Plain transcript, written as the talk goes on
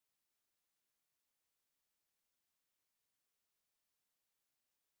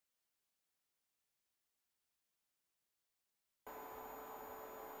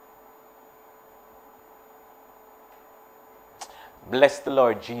Bless the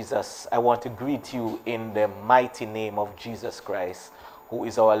Lord Jesus. I want to greet you in the mighty name of Jesus Christ, who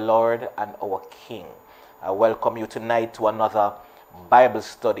is our Lord and our King. I welcome you tonight to another Bible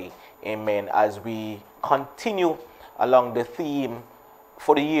study. Amen. As we continue along the theme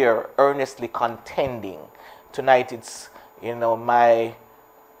for the year, Earnestly Contending. Tonight it's, my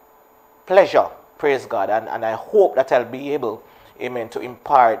pleasure, praise God, and I hope that I'll be able, amen, to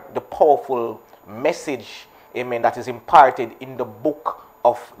impart the powerful message, amen, that is imparted in the book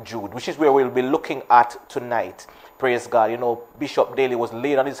of Jude, which is where we'll be looking at tonight. Praise God. Bishop Daly was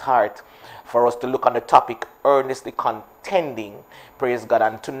laid on his heart for us to look on the topic, earnestly contending. Praise God.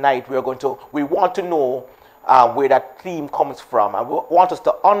 And tonight we want to know where that theme comes from. And we want us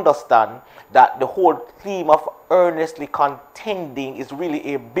to understand that the whole theme of earnestly contending is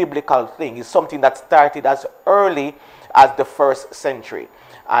really a biblical thing. It's something that started as early as the 1st century.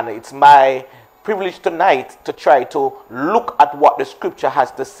 And it's my privilege tonight to try to look at what the scripture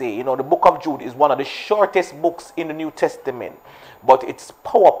has to say. The book of Jude is one of the shortest books in the New Testament, but it's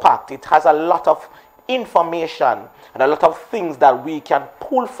power-packed. It has a lot of information and a lot of things that we can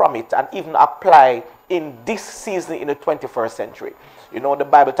pull from it and even apply in this season in the 21st century. The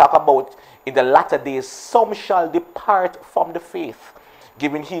Bible talk about in the latter days, some shall depart from the faith,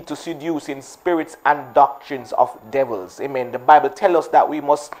 giving heed to seducing spirits and doctrines of devils. Amen. The Bible tells us that we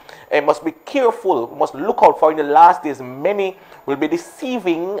must be careful, we must look out, for in the last days many will be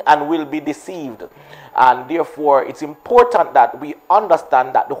deceiving and will be deceived. And therefore it's important that we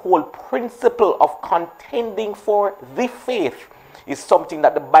understand that the whole principle of contending for the faith is something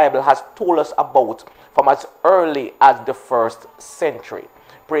that the Bible has told us about from as early as the 1st century.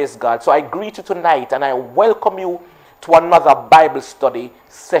 Praise God. So I greet you tonight and I welcome you to another Bible study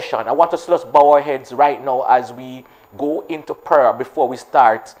session. I want us to just bow our heads right now as we go into prayer before we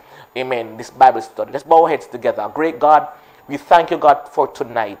start, amen, this Bible study. Let's bow our heads together. Great God, we thank you, God, for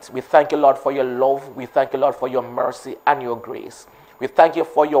tonight. We thank you, Lord, for your love. We thank you, Lord, for your mercy and your grace. We thank you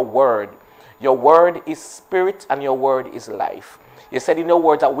for your word. Your word is spirit and your word is life. You said in your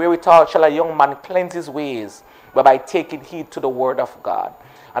word that wherewithal shall a young man cleanse his ways, but by taking heed to the word of God.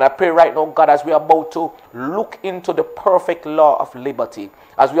 And I pray right now, God, as we are about to look into the perfect law of liberty,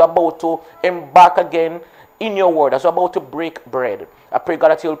 as we are about to embark again in your word, as we are about to break bread, I pray, God,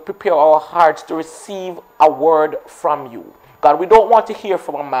 that you'll prepare our hearts to receive a word from you. God, we don't want to hear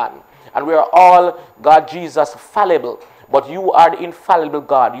from a man, and we are all, God Jesus, fallible, but you are the infallible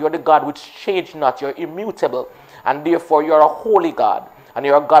God. You are the God which change not. You're immutable, and therefore you are a holy God, and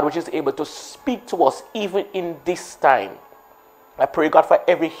you are a God which is able to speak to us even in this time. I pray, God, for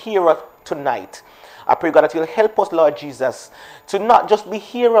every hearer tonight. I pray, God, that you'll help us, Lord Jesus, to not just be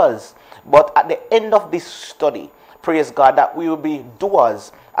hearers, but at the end of this study, praise God, that we will be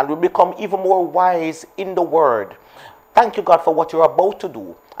doers and will become even more wise in the word. Thank you, God, for what you're about to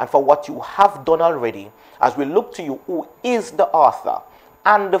do and for what you have done already, as we look to you, who is the author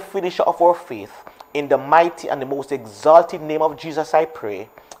and the finisher of our faith. In the mighty and the most exalted name of Jesus, I pray.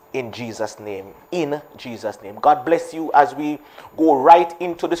 In Jesus' name. In Jesus' name. God bless you as we go right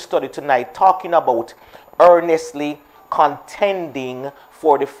into the study tonight, talking about earnestly contending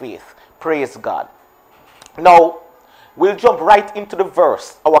for the faith. Praise God. Now, we'll jump right into the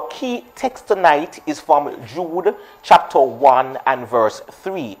verse. Our key text tonight is from Jude chapter 1 and verse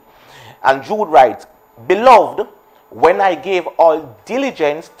 3. And Jude writes, Beloved, when I gave all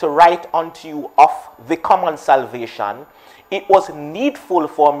diligence to write unto you of the common salvation, it was needful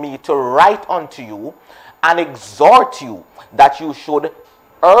for me to write unto you and exhort you that you should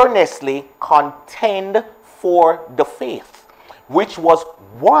earnestly contend for the faith, which was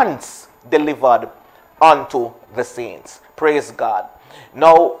once delivered unto the saints. Praise God.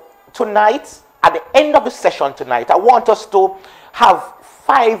 Now, tonight, at the end of the session tonight, I want us to have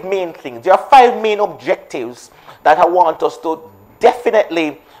 5 main things. There are 5 main objectives that I want us to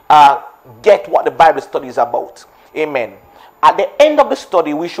definitely get what the Bible study is about. Amen. At the end of the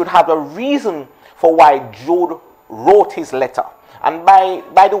study, we should have a reason for why Jude wrote his letter. And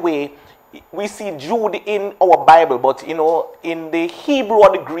by the way, we see Jude in our Bible, but in the Hebrew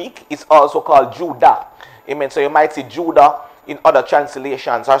or the Greek, it's also called Judah. Amen. So you might see Judah in other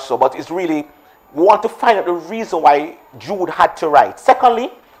translations or so, but it's really, we want to find out the reason why Jude had to write.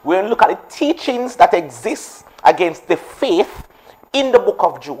 Secondly, we're going to look at the teachings that exist against the faith in the book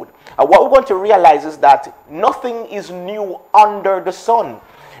of Jude. And what we're going to realize is that nothing is new under the sun,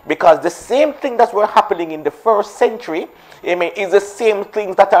 because the same thing that were happening in the 1st century, amen, is the same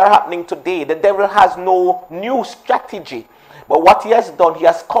things that are happening today. The devil has no new strategy, but what he has done, he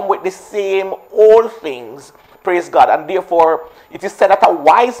has come with the same old things. Praise God. And therefore it is said that a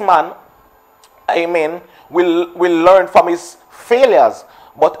wise man, amen, will learn from his failures,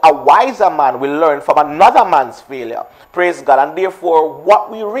 but a wiser man will learn from another man's failure. Praise God. And therefore, what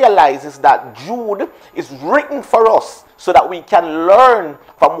we realize is that Jude is written for us so that we can learn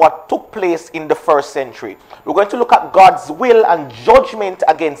from what took place in the first century. We're going to look at God's will and judgment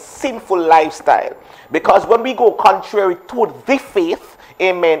against sinful lifestyle. Because when we go contrary to the faith,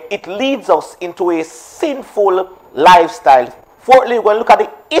 amen, it leads us into a sinful lifestyle. Fourthly, we're going to look at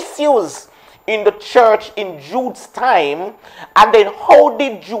the issues in the church in Jude's time, and then how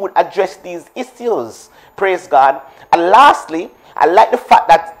did Jude address these issues? Praise God. And lastly, I like the fact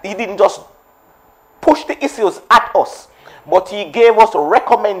that he didn't just push the issues at us, but he gave us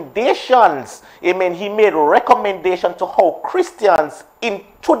recommendations. Amen. He made recommendations to how Christians in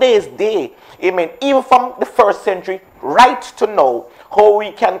today's day, amen, even from the first century right to now, how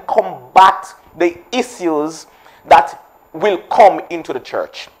we can combat the issues that will come into the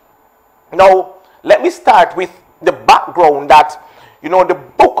church. Now, let me start with the background that, the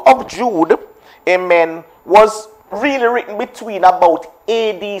book of Jude, amen, was really written between about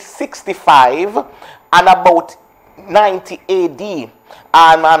AD 65 and about 90 AD.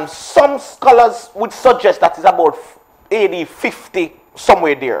 And some scholars would suggest that it's about AD 50,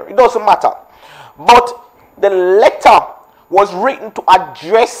 somewhere there. It doesn't matter. But the letter was written to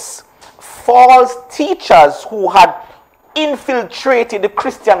address false teachers who had infiltrated the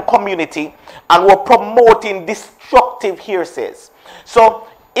Christian community and were promoting destructive heresies. So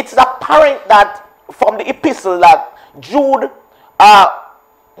it's apparent that from the epistle that Jude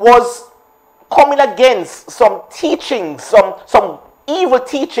was coming against some teachings, some evil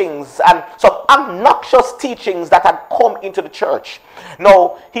teachings and some obnoxious teachings that had come into the church.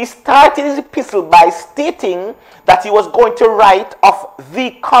 Now, he started his epistle by stating that he was going to write of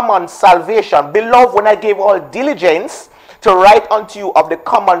the common salvation. Beloved, when I gave all diligence to write unto you of the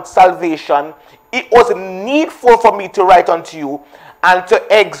common salvation, it was needful for me to write unto you and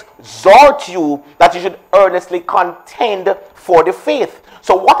to exhort you that you should earnestly contend for the faith.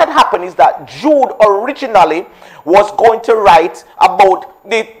 So what had happened is that Jude originally was going to write about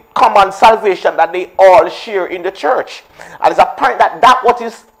the common salvation that they all share in the church. And it's apparent that that was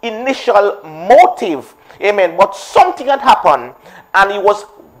his initial motive. Amen. But something had happened, and it was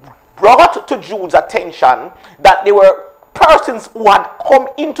brought to Jude's attention that there were persons who had come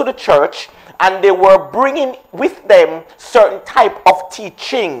into the church and they were bringing with them certain type of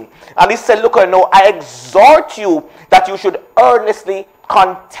teaching. And he said, look, I exhort you that you should earnestly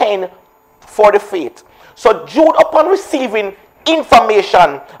contend for the faith. So Jude, upon receiving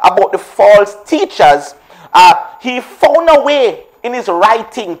information about the false teachers, he found a way in his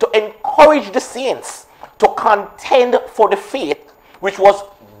writing to encourage the saints to contend for the faith which was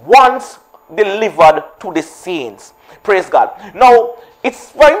once delivered to the saints. Praise God. Now,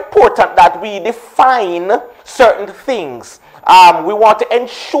 it's very important that we define certain things. We want to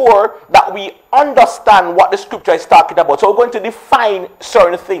ensure that we understand what the scripture is talking about. So we're going to define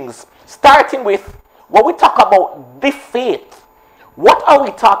certain things. Starting with, when we talk about the faith, what are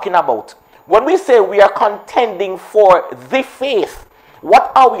we talking about? When we say we are contending for the faith,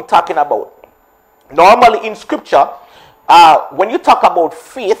 what are we talking about? Normally in scripture, when you talk about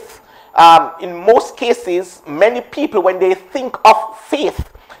faith, in most cases, many people, when they think of faith,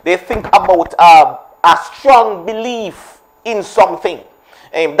 they think about a strong belief in something.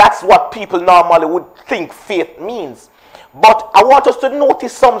 And that's what people normally would think faith means. But I want us to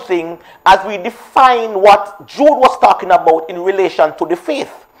notice something as we define what Jude was talking about in relation to the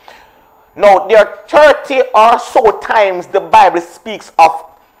faith. Now, there are 30 or so times the Bible speaks of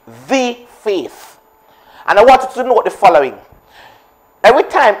the faith. And I want you to note the following. Every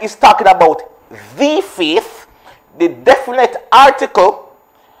time it's talking about the faith, the definite article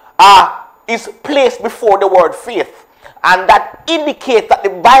is placed before the word faith. And that indicates that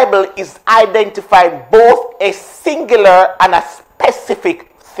the Bible is identifying both a singular and a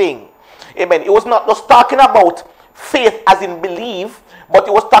specific thing. Amen. It was not just talking about faith as in believe, but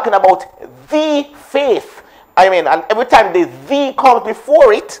it was talking about the faith. Amen. And every time the comes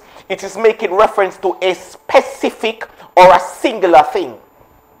before it, it is making reference to a specific or a singular thing.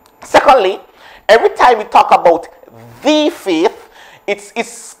 Secondly, every time we talk about the faith,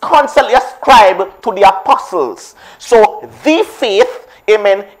 it's constantly ascribed to the apostles. So the faith,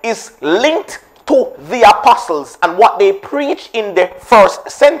 amen, is linked to the apostles and what they preach in the first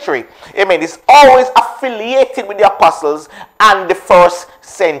century. Amen. It's always affiliated with the apostles and the first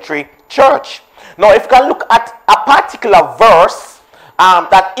century church. Now, if you can look at a particular verse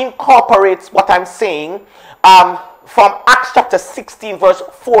that incorporates what I'm saying, from Acts chapter 16, verse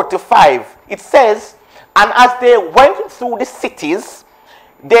 4 to 5, it says, and as they went through the cities,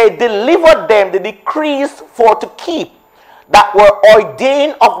 they delivered them the decrees for to keep, that were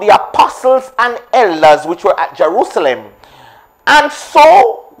ordained of the apostles and elders which were at Jerusalem. And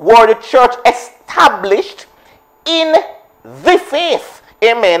so were the church established in the faith,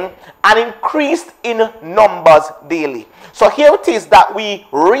 amen, and increased in numbers daily. So here it is that we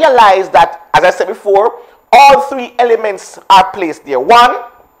realize that, as I said before, all three elements are placed there. One,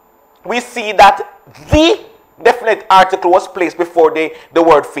 we see that the definite article was placed before the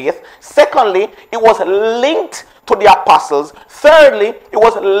word faith. Secondly, it was linked to the apostles. Thirdly, it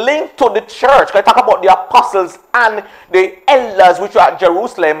was linked to the church. I talk about the apostles and the elders which were at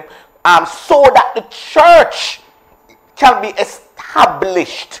Jerusalem, so that the church can be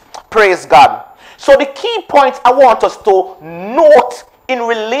established. Praise God. So the key points I want us to note in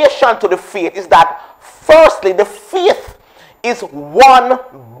relation to the faith is that, firstly, the faith is one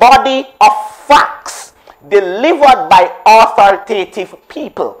body of facts delivered by authoritative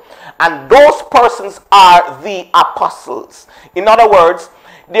people, and those persons are the apostles. In other words,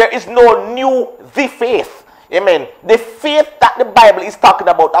 there is no new the faith. Amen. The faith that the Bible is talking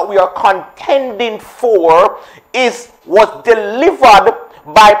about, that we are contending for, was delivered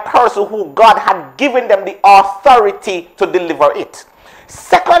by a person who God had given them the authority to deliver it.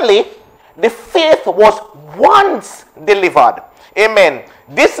 Secondly, the faith was once delivered. Amen.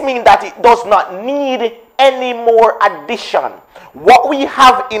 This means that it does not need any more addition. What we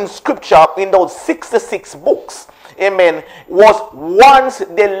have in scripture in those 66 books, amen, was once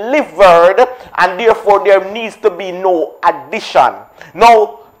delivered, and therefore there needs to be no addition.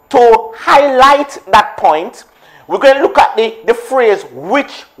 Now, to highlight that point, we're going to look at the phrase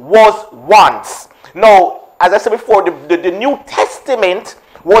which was once. Now, as I said before, the New Testament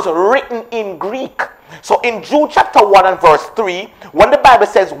was written in Greek. So in Jude chapter 1 and verse 3, when the Bible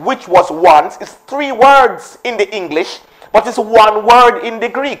says which was once, it's 3 words in the English, but it's 1 word in the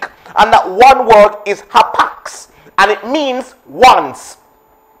Greek. And that 1 word is hapax. And it means once.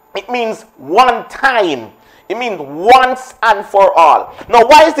 It means one time. It means once and for all. Now,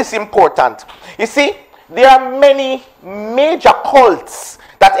 why is this important? You see, there are many major cults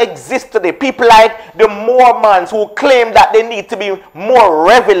that exist today. People like the Mormons, who claim that they need to be more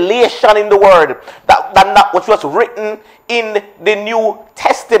revelation in the word than that which was written in the New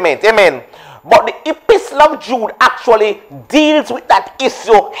Testament. Amen. But the Epistle of Jude actually deals with that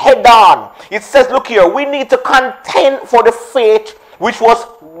issue head on. It says, look here, we need to contend for the faith which was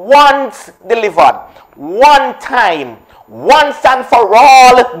once delivered, one time, once and for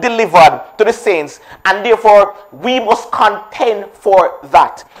all delivered to the saints, and therefore we must contend for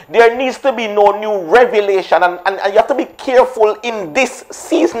that. There needs to be no new revelation, and you have to be careful in this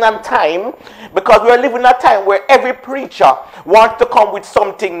season and time, because we are living in a time where every preacher wants to come with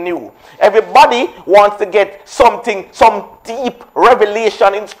something new. Everybody wants to get something, some deep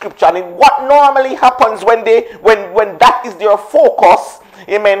revelation in scripture. And what normally happens when that is their focus,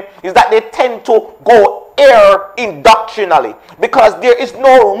 amen, is that they tend to go err in doctrinally, because there is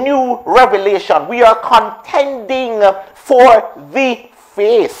no new revelation. We are contending for the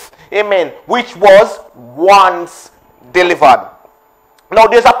faith, amen, which was once delivered. Now,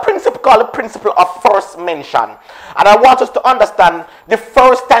 there's a principle called the principle of first mention, and I want us to understand the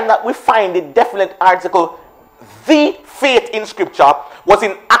first time that we find the definite article the faith in scripture was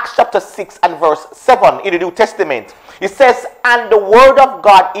in Acts chapter 6 and verse 7 in the New Testament. It says, and the word of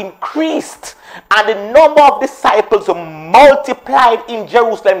God increased, and the number of disciples multiplied in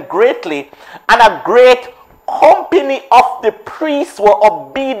Jerusalem greatly, and a great company of the priests were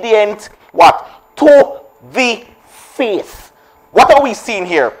obedient, what? To the faith. What are we seeing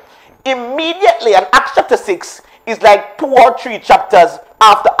here? Immediately, in Acts chapter 6 is like 2 or 3 chapters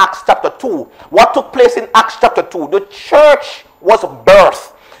after Acts chapter 2. What took place in Acts chapter 2? The church was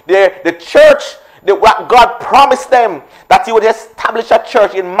birthed. The church, what God promised them that he would establish a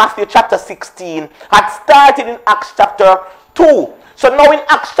church in Matthew chapter 16, had started in Acts chapter 2. So now in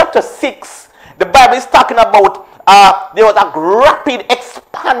Acts chapter 6, the Bible is talking about there was a rapid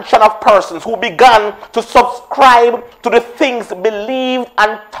expansion of persons who began to subscribe to the things believed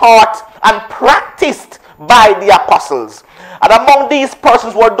and taught and practiced by the apostles. And among these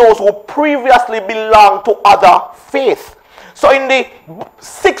persons were those who previously belonged to other faiths. So in the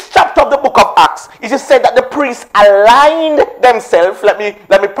 6th chapter of the book of Acts, it is said that the priests aligned themselves. Let me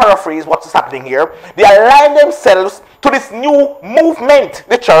paraphrase what's happening here. They aligned themselves to this new movement,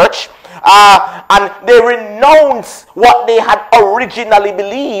 the church, and they renounced what they had originally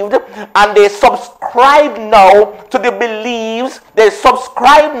believed, and they subscribe now to the beliefs, they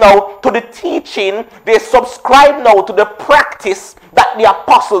subscribe now to the teaching, they subscribe now to the practice that the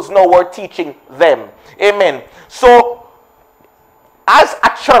apostles now were teaching them. Amen. So, as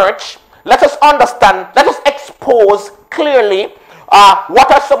a church, let us understand, let us expose clearly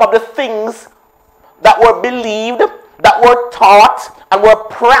what are some of the things that were believed, that were taught, and were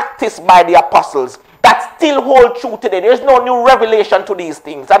practiced by the apostles that still hold true today. There's no new revelation to these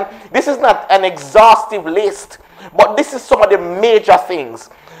things. And this is not an exhaustive list, but this is some of the major things.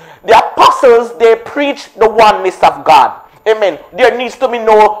 The apostles, they preached the oneness of God. Amen. There needs to be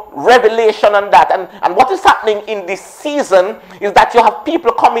no revelation on that. And what is happening in this season is that you have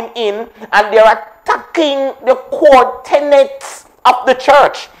people coming in and they're attacking the core tenets of the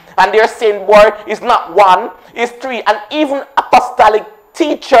church. And they're saying, boy, it's not one, it's three. And even apostolic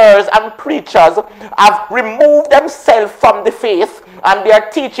teachers and preachers have removed themselves from the faith and they are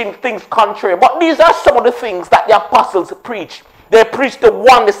teaching things contrary. But these are some of the things that the apostles preach. They preach the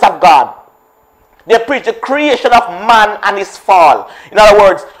oneness of God. They preach the creation of man and his fall. In other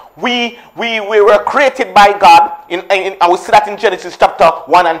words, we were created by God. I will see that in Genesis chapter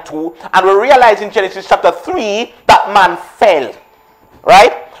 1 and 2. And we realize in Genesis chapter 3 that man fell.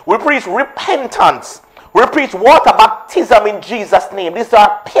 Right? We preach repentance. We preach water baptism in Jesus' name. These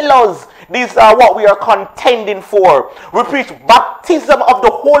are pillars. These are what we are contending for. We preach baptism of the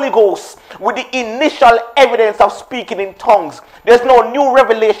Holy Ghost with the initial evidence of speaking in tongues. There's no new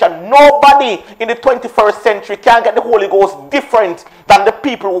revelation. Nobody in the 21st century can get the Holy Ghost different than the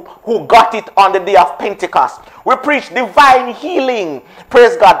people who got it on the day of Pentecost. We preach divine healing.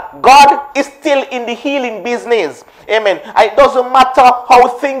 Praise God. God is still in the healing business. Amen. It doesn't matter how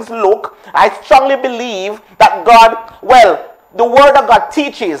things look. I strongly believe that God, well, the word of God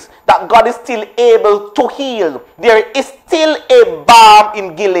teaches that God is still able to heal. There is still a balm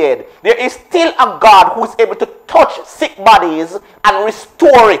in Gilead. There is still a God who is able to touch sick bodies and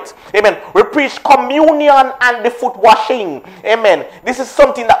restore it. Amen. We preach communion and the foot washing. Amen. This is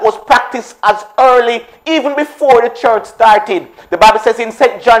something that was practiced as early, even before the church started. The Bible says in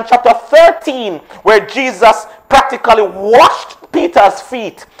St. John chapter 13, where Jesus practically washed Peter's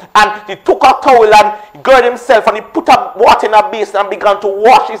feet, and he took a towel and girded himself and he put up water in a basin and began to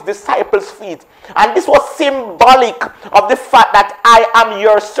wash his disciples' feet. And this was symbolic of the fact that I am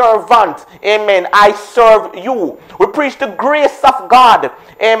your servant. Amen. I serve you. We preach the grace of God.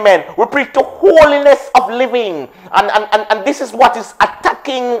 Amen. We preach the holiness of living. And this is what is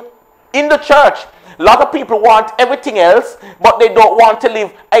attacking in the church. A lot of people want everything else, but they don't want to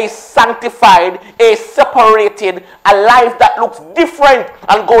live a sanctified, a separated, a life that looks different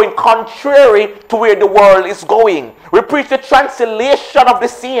and going contrary to where the world is going. We preach the translation of the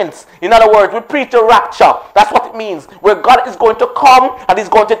saints. In other words, we preach the rapture. That's what it means, where God is going to come and he's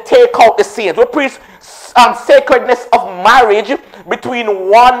going to take out the saints. We preach sacredness of marriage between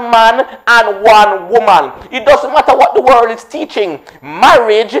one man and one woman. It doesn't matter what the world is teaching.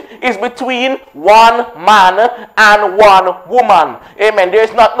 Marriage is between one man and one woman. Amen. There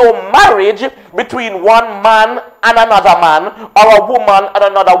is not no marriage between one man and another man, or a woman and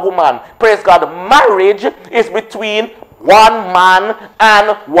another woman. Praise God. Marriage is between one man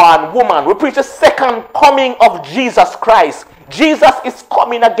and one woman. We preach the second coming of Jesus Christ. Jesus is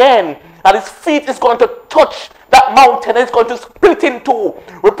coming again, and his feet is going to touch that mountain, and it's going to split in two.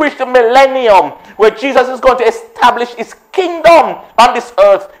 We preach the millennium, where Jesus is going to establish his kingdom on this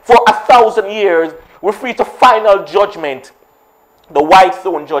earth for 1,000 years. We preach the final judgment, the white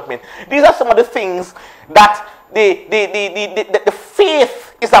throne judgment. These are some of the things that the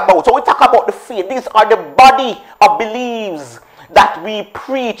faith is about. So we talk about the faith. These are the body of beliefs that we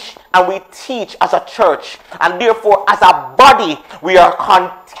preach and we teach as a church. And therefore, as a body, we are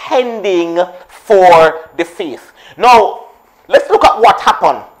contending for the faith. Now, let's look at what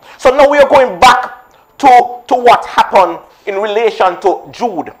happened. So now we are going back to what happened in relation to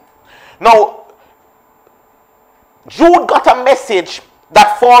Jude. Now, Jude got a message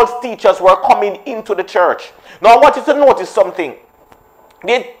that false teachers were coming into the church. Now, I want you to notice something.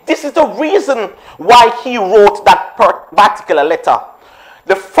 This is the reason why he wrote that particular letter.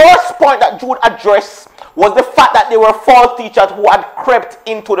 The first point that Jude addressed was the fact that there were false teachers who had crept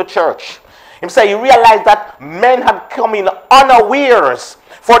into the church. He said he realized that men had come in unawares.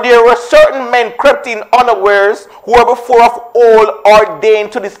 For there were certain men crept in unawares who were before of old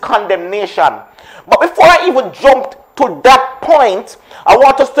ordained to this condemnation. But before I even jumped to that point, I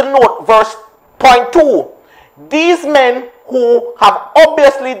want us to note verse point 2. These men who have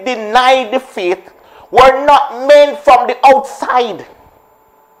obviously denied the faith were not men from the outside.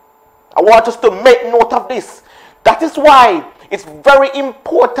 I want us to make note of this. That is why it's very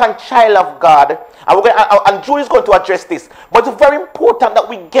important, child of God, and Jude is going to address this, but it's very important that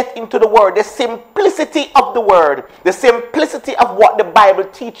we get into the word, the simplicity of the word, the simplicity of what the Bible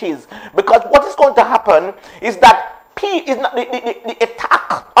teaches. Because what is going to happen is that the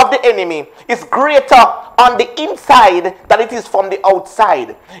attack of the enemy is greater on the inside than it is from the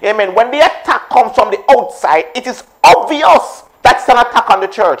outside. Amen. When the attack comes from the outside, it is obvious that's an attack on the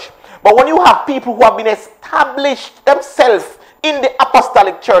church. But when you have people who have been established themselves in the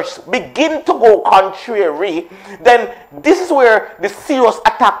apostolic church begin to go contrary, then this is where the serious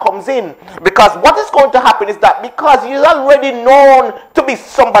attack comes in. Because what is going to happen is that because he is already known to be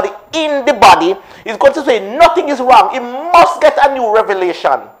somebody in the body, he's going to say nothing is wrong. He must get a new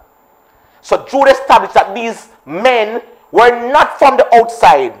revelation. So Jude established that these men were not from the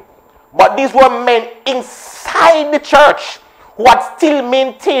outside, but these were men inside the church who had still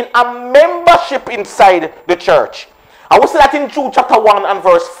maintained a membership inside the church. I will say that in Jude chapter 1 and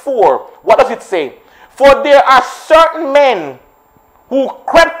verse 4. What does it say? For there are certain men who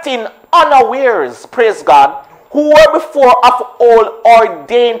crept in unawares, praise God, who were before of old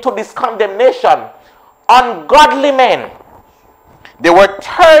ordained to this condemnation. Ungodly men. They were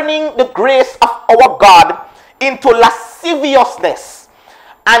turning the grace of our God into lasciviousness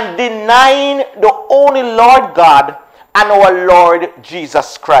and denying the only Lord God and our Lord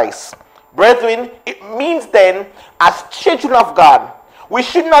Jesus Christ. Brethren, it means then, as children of God, we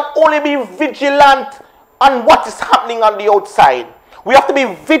should not only be vigilant on what is happening on the outside. We have to be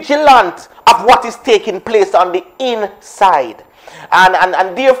vigilant of what is taking place on the inside.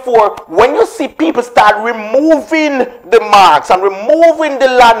 And therefore, when you see people start removing the marks and removing the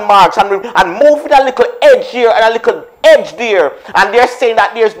landmarks and moving a little edge here and a little edge there, and they're saying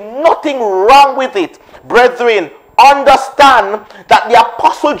that there's nothing wrong with it, brethren, understand that the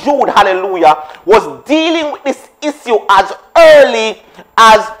Apostle Jude, hallelujah, was dealing with this issue as early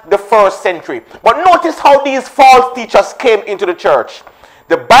as the first century. But notice how these false teachers came into the church.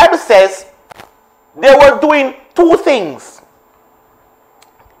 The Bible says they were doing two things.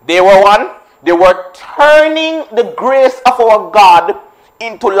 They were turning the grace of our God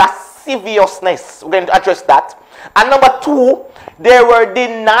into lasciviousness. We're going to address that. And number two, they were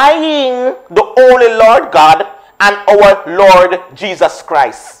denying the only Lord God and our Lord Jesus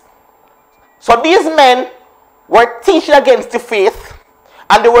Christ. So these men were teaching against the faith,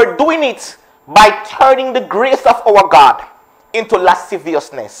 and they were doing it by turning the grace of our God into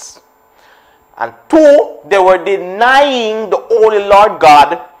lasciviousness. And two, they were denying the only Lord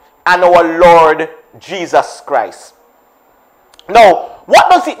God and our Lord Jesus Christ. Now, what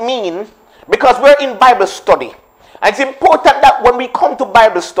does it mean? Because we're in Bible study, and it's important that when we come to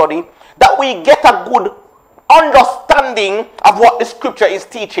Bible study, that we get a good understanding of what the scripture is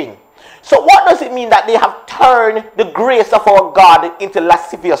teaching. So what does it mean that they have turned the grace of our God into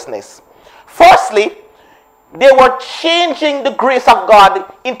lasciviousness? Firstly, they were changing the grace of God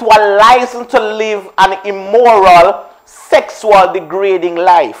into a license to live an immoral, sexual, degrading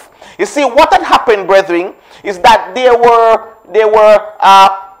life. You see, what had happened, brethren, is that they were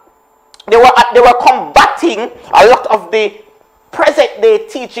combating a lot of the present day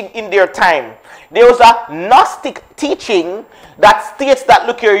teaching in their time. There was a Gnostic teaching that states that,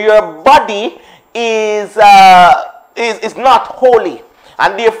 look here, your body is not holy,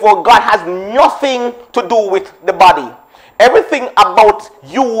 and therefore God has nothing to do with the body. Everything about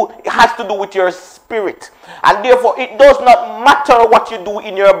you has to do with your spirit, and therefore it does not matter what you do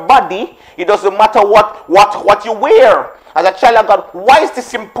in your body. It doesn't matter what you wear. As a child of God, why is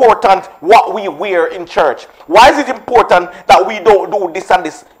this important, what we wear in church? Why is it important that we don't do this and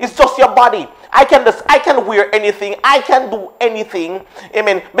this? It's just your body. I can wear anything. I can do anything.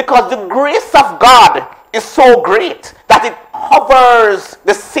 Amen. Because the grace of God is so great that it covers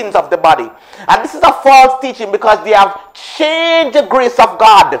the sins of the body. And this is a false teaching because they have changed the grace of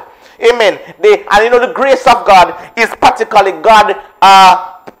God. Amen. And you know, the grace of God is practically God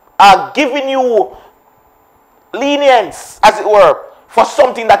giving you lenience, as it were, for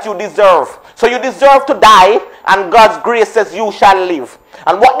something that you deserve. So you deserve to die, and God's grace says you shall live.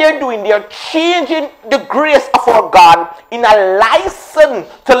 And what they're doing, they're changing the grace of our God in a license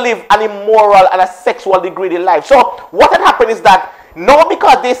to live an immoral and a sexual degrading life. So what had happened is that now,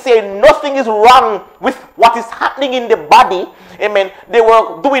 because they say nothing is wrong with what is happening in the body, amen, they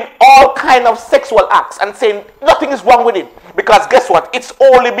were doing all kind of sexual acts and saying nothing is wrong with it. Because guess what? It's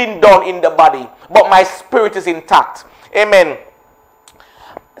only been done in the body, but my spirit is intact. Amen.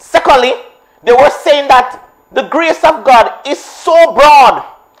 Secondly, they were saying that the grace of God is so broad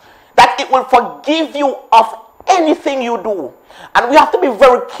that it will forgive you of anything you do. And we have to be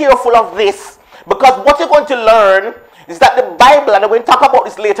very careful of this, because what you're going to learn is that the Bible, and we're going to talk about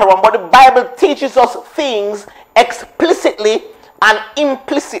this later on, but the Bible teaches us things explicitly and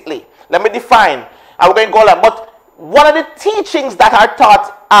implicitly. Let me define, and we're going to go on. But one of the teachings that are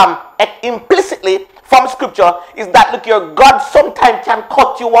taught implicitly, from scripture is that, look, your God sometimes can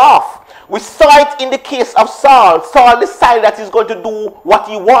cut you off. We saw it in the case of Saul. Saul decided that he's going to do what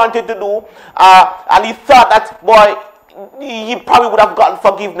he wanted to do, and he thought that, boy, he probably would have gotten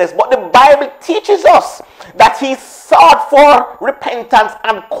forgiveness. But the Bible teaches us that he sought for repentance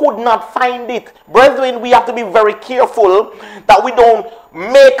and could not find it. Brethren, we have to be very careful that we don't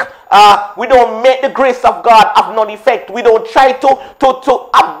make the grace of God of none effect. We don't try to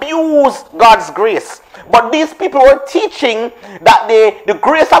abuse God's grace. But these people were teaching that the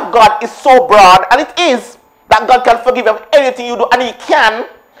grace of God is so broad, and it is, that God can forgive you of anything you do, and he can.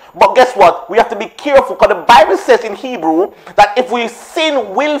 But guess what? We have to be careful, because the Bible says in Hebrew that if we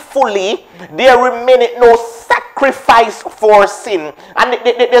sin willfully, there remaineth no sacrifice for sin. And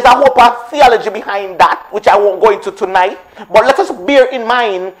there's a whole part of theology behind that, which I won't go into tonight. But let us bear in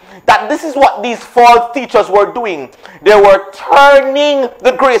mind that this is what these false teachers were doing. They were turning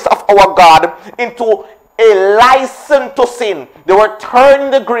the grace of our God into a license to sin. They were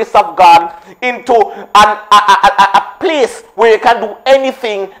turning the grace of God into a place where you can do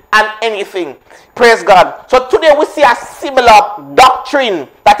anything and anything. Praise God. So today we see a similar doctrine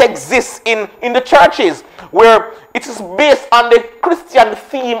that exists in the churches, where it is based on the Christian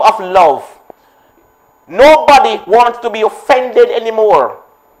theme of love. Nobody wants to be offended anymore.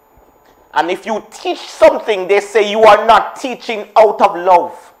 And if you teach something, they say you are not teaching out of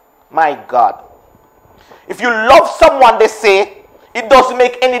love. My God. If you love someone, they say, it doesn't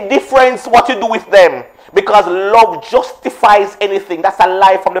make any difference what you do with them, because love justifies anything. That's a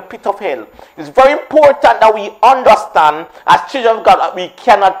lie from the pit of hell. It's very important that we understand, as children of God, that we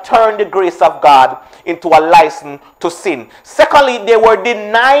cannot turn the grace of God into a license to sin. Secondly, they were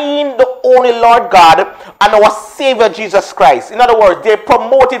denying the only Lord God and our Savior Jesus Christ. In other words, they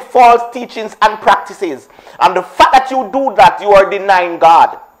promoted false teachings and practices. And the fact that you do that, you are denying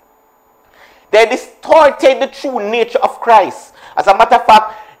God. They distorted the true nature of Christ. As a matter of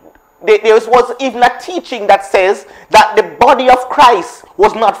fact, there was even a teaching that says that the body of Christ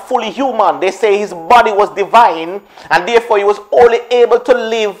was not fully human. They say his body was divine, and therefore he was only able to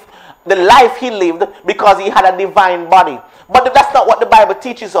live the life he lived because he had a divine body. But that's not what the Bible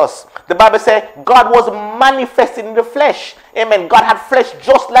teaches us. The Bible says God was manifested in the flesh. Amen. God had flesh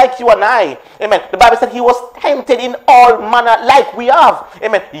just like you and I. Amen. The Bible said he was tempted in all manner like we have.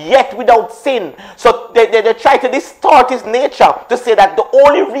 Amen. Yet without sin. So they try to distort his nature to say that the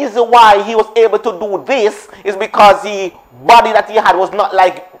only reason why he was able to do this is because the body that he had was not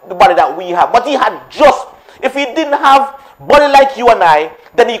like the body that we have. But he had just, if he didn't have body like you and I,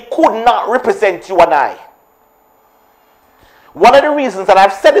 then he could not represent you and I. One of the reasons, and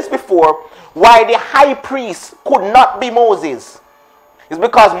I've said this before, why the high priest could not be Moses is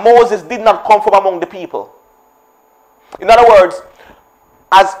because Moses did not come from among the people. In other words,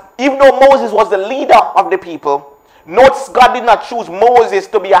 even though Moses was the leader of the people, notice God did not choose Moses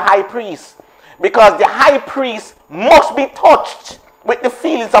to be a high priest, because the high priest must be touched with the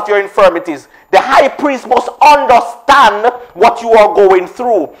feelings of your infirmities. The high priest must understand what you are going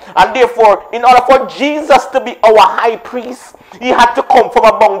through. And therefore, in order for Jesus to be our high priest, he had to come from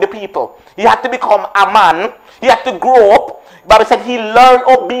among the people. He had to become a man. He had to grow up. The Bible said he learned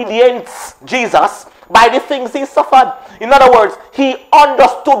obedience, Jesus, by the things he suffered. In other words, he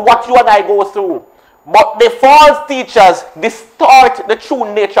understood what you and I go through. But the false teachers distort the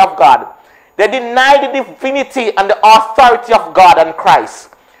true nature of God. They deny the divinity and the authority of God and Christ.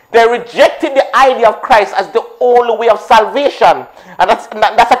 They rejected the idea of Christ as the only way of salvation. And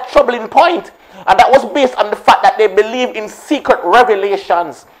that's a troubling point. And that was based on the fact that they believe in secret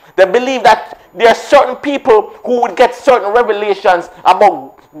revelations. They believe that there are certain people who would get certain revelations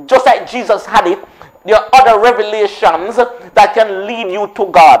about, just like Jesus had it, there are other revelations that can lead you to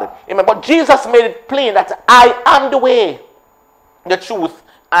God. Amen. But Jesus made it plain that I am the way, the truth,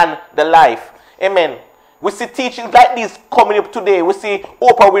 and the life. Amen. We see teachings like these coming up today. We see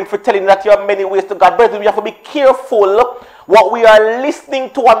Oprah Winfrey telling that there are many ways to God. Brethren, we have to be careful what we are listening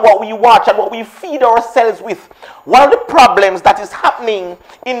to and what we watch and what we feed ourselves with. One of the problems that is happening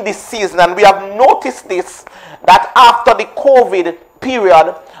in this season, and we have noticed this, that after the COVID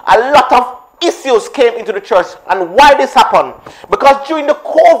period, a lot of issues came into the church. And why this happened? Because during the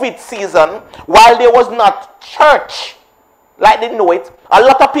COVID season, while there was not church like they know it, a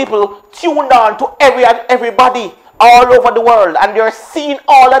lot of people tuned on to everybody all over the world, and they're seeing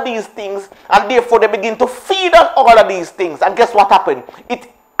all of these things, and therefore they begin to feed on all of these things. And guess what happened? It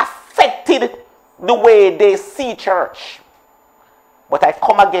affected the way they see church. But I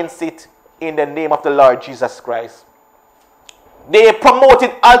come against it in the name of the Lord Jesus Christ. They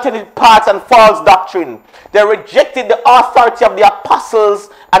promoted alternate paths and false doctrine. They rejected the authority of the apostles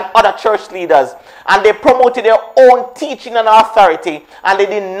and other church leaders. and they promoted their own teaching and authority, and they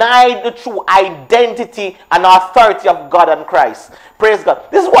denied the true identity and authority of God and Christ. Praise God.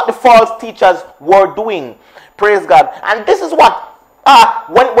 This is what the false teachers were doing. Praise God. And this is what,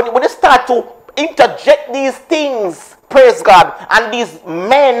 when they start to interject these things, praise God, and these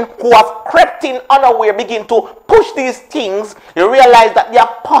men who have crept in unaware begin to push these things, you realize that the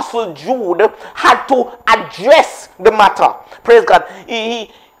Apostle Jude had to address the matter. Praise God. A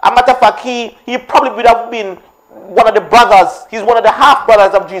matter of fact, he probably would have been one of the brothers. He's one of the half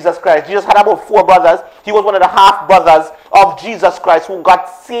brothers of Jesus Christ. Jesus had about 4 brothers. He was one of the half brothers of Jesus Christ who got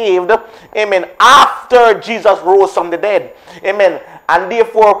saved, amen, after Jesus rose from the dead, amen. And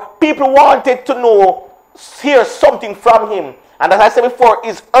therefore, people wanted to hear something from him. And as I said before,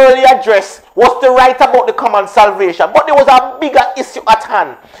 his early address was to write about the common salvation, but there was a bigger issue at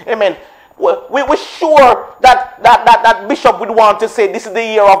hand, amen. We're sure that Bishop would want to say this is the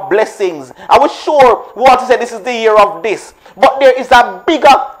year of blessings. And we're sure we want to say this is the year of this. But there is a bigger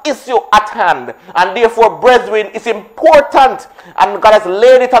issue at hand. And therefore, brethren, it's important, and God has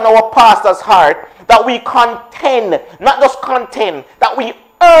laid it on our pastor's heart, that we contend, not just contend, that we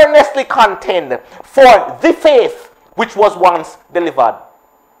earnestly contend for the faith which was once delivered.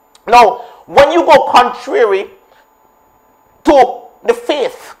 Now, when you go contrary to the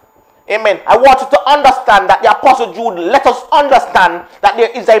faith, amen, I want you to understand that the Apostle Jude let us understand that there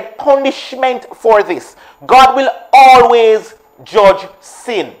is a punishment for this. God will always judge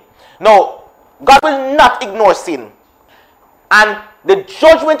sin. Now, God will not ignore sin. And the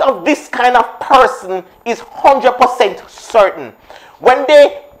judgment of this kind of person is 100% certain. When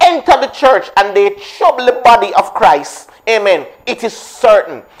they enter the church and they trouble the body of Christ, amen, it is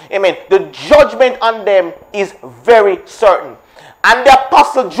certain. Amen. The judgment on them is very certain. And the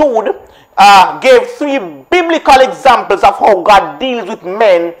Apostle Jude gave 3 biblical examples of how God deals with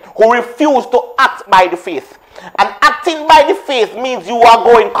men who refuse to act by the faith. And acting by the faith means you are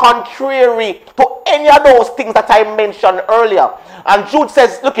going contrary to any of those things that I mentioned earlier. And Jude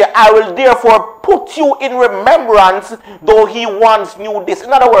says, look here, I will therefore put you in remembrance, though he once knew this.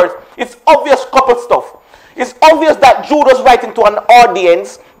 In other words, it's obvious couple stuff. It's obvious that Jude was writing to an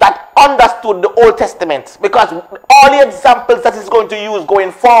audience that understood the Old Testament, because all the examples that he's going to use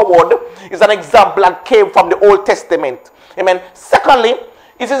going forward is an example that came from the Old Testament. Amen. Secondly,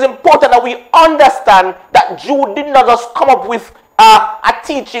 it is important that we understand that Jude did not just come up with a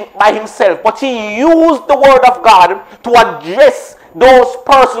teaching by himself, but he used the word of God to address those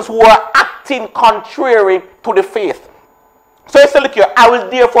persons who are acting contrary to the faith. So he said, look here, I will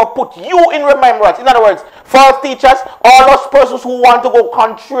therefore put you in remembrance. In other words, false teachers, all those persons who want to go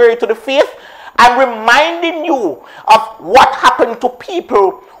contrary to the faith, I'm reminding you of what happened to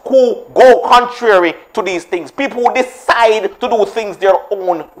people who go contrary to these things. People who decide to do things their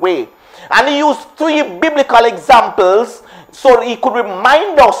own way. And he used 3 biblical examples so that he could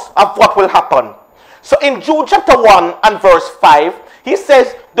remind us of what will happen. So in Jude chapter 1 and verse 5, he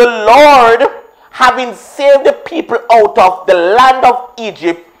says, the Lord, having saved the people out of the land of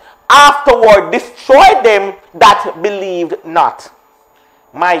Egypt, afterward destroyed them that believed not.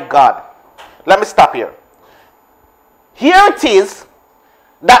 My God. Let me stop here. Here it is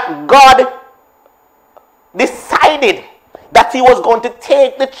that God decided that he was going to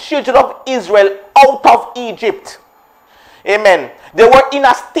take the children of Israel out of Egypt. Amen. They were in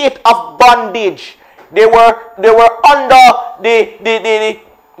a state of bondage. They were under the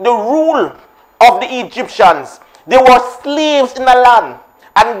rule of the Egyptians. They were slaves in the land.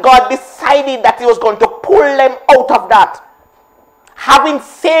 And God decided that he was going to pull them out of that. Having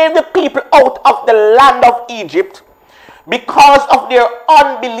saved the people out of the land of Egypt, because of their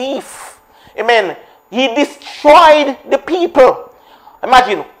unbelief, amen, he destroyed the people.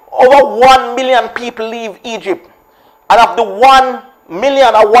 Imagine, over 1 million people leave Egypt. And of the 1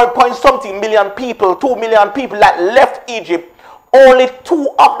 million or 1 point something million people, 2 million people that left Egypt, only 2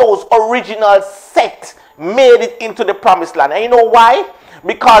 of those original sect made it into the promised land. And you know why?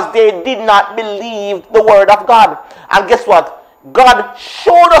 Because they did not believe the word of God. And guess what? God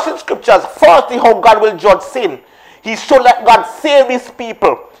showed us in scriptures, firstly, how God will judge sin. He showed that God saved his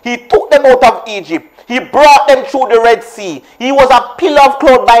people. He took them out of Egypt. He brought them through the Red Sea. He was a pillar of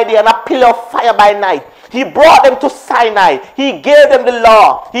cloud by day and a pillar of fire by night. He brought them to Sinai. He gave them the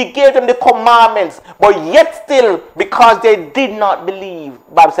law. He gave them the commandments. But yet still, because they did not believe,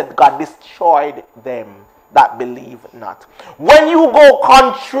 the Bible said God destroyed them that believe not. When you go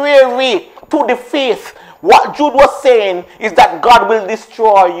contrary to the faith, what Jude was saying is that God will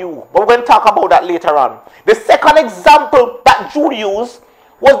destroy you. But we're going to talk about that later on. The second example that Jude used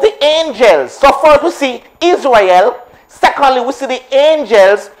was the angels. So first we see Israel. Secondly, we see the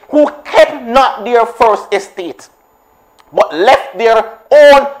angels who kept them not their first estate, but left their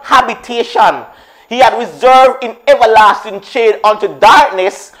own habitation. He had reserved in everlasting shade unto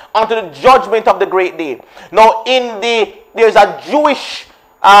darkness, unto the judgment of the great day. Now, there's a Jewish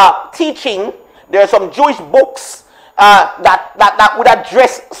teaching. There are some Jewish books that would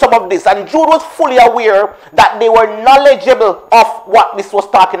address some of this. And Jude was fully aware that they were knowledgeable of what this was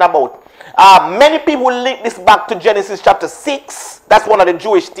talking about. Many people link this back to Genesis chapter 6. That's one of the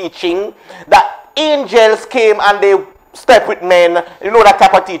Jewish teaching, that angels came and they slept with men. You know that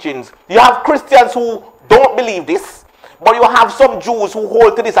type of teachings. You have Christians who don't believe this, but you have some Jews who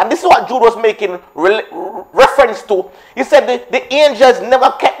hold to this. And this is what Jude was making reference to. He said the angels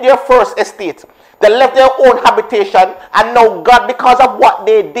never kept their first estate. They left their own habitation, and now God, because of what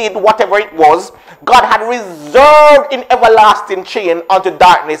they did, whatever it was, God had reserved in everlasting chain unto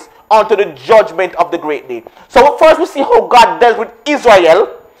darkness, unto the judgment of the great day. So first we see how God dealt with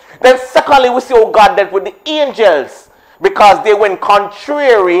Israel. Then secondly, we see how God dealt with the angels, because they went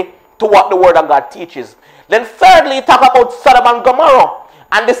contrary to what the word of God teaches. Then thirdly, talk about Sodom and Gomorrah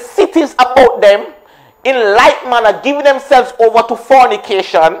and the cities about them, in like manner giving themselves over to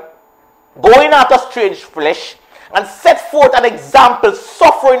fornication, going after strange flesh, and set forth an example,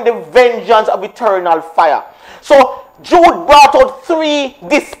 suffering the vengeance of eternal fire. So Jude brought out three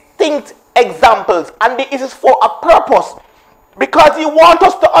distinct examples, and this is for a purpose, because he wants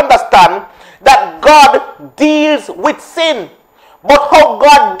us to understand that God deals with sin. But how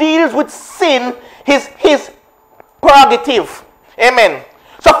God deals with sin is his prerogative. Amen.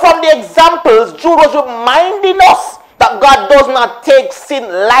 So from the examples, Jude was reminding us that God does not take sin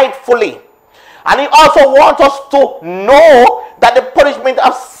lightfully. And he also wants us to know that the punishment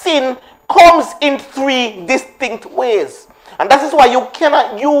of sin comes in three distinct ways. And that is why you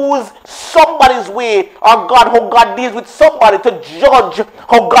cannot use somebody's way, or God, how God deals with somebody, to judge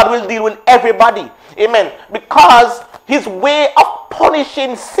how God will deal with everybody. Amen. Because his way of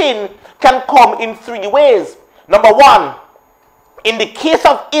punishing sin can come in three ways. Number one, in the case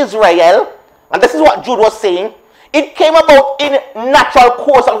of Israel, and this is what Jude was saying, it came about in natural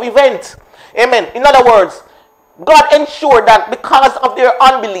course of events. Amen. In other words, God ensured that because of their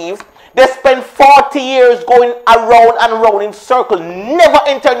unbelief, they spent 40 years going around and around in circle, never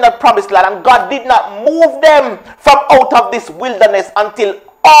entering the promised land, and God did not move them from out of this wilderness until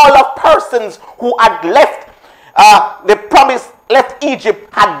all of persons who had left the promise, left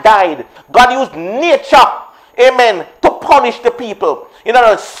Egypt, had died. God used nature, amen, to punish the people. You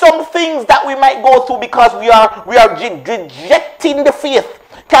know, some things that we might go through because we are rejecting the faith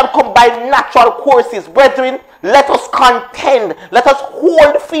can come by natural courses. Brethren, let us contend, let us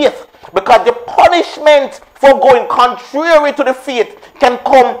hold faith, because the punishment for going contrary to the faith can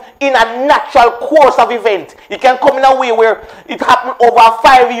come in a natural course of event. It can come in a way where it happened over a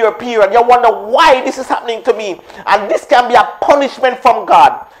 5-year period. You wonder why this is happening to me, and this can be a punishment from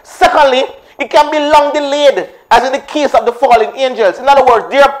God. Secondly, it can be long delayed, as in the case of the fallen angels. In other words,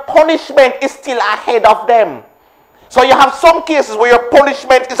 their punishment is still ahead of them. So you have some cases where your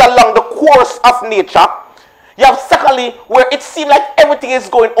punishment is along the course of nature. You have secondly where it seems like everything is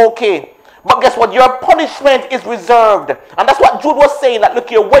going okay. But guess what? Your punishment is reserved. And that's what Jude was saying, that look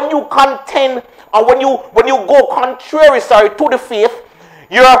here, when you contend, or when you go contrary, to the faith,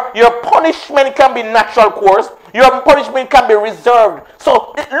 your punishment can be natural course. Your punishment can be reserved.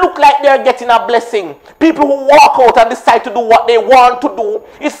 So it looks like they're getting a blessing. People who walk out and decide to do what they want to do,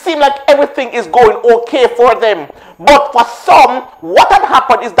 it seems like everything is going okay for them. But for some, what had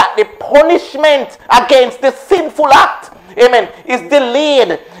happened is that the punishment against the sinful act, amen, is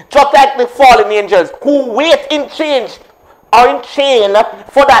delayed. Just like the fallen angels who wait in chain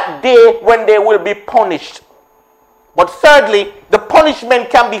for that day when they will be punished. But thirdly, the punishment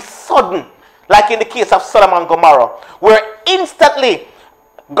can be sudden, like in the case of Sodom and Gomorrah, where instantly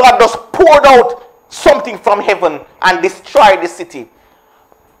God just poured out something from heaven and destroyed the city.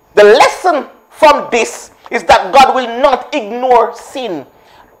 The lesson from this is that God will not ignore sin,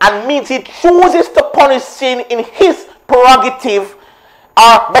 and means he chooses to punish sin in his prerogative,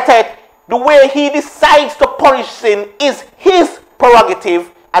 or better yet, the way he decides to punish sin is his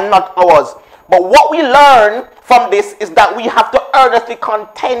prerogative and not ours. But what we learn from this is that we have to earnestly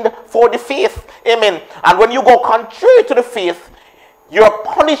contend for the faith. Amen. And when you go contrary to the faith, your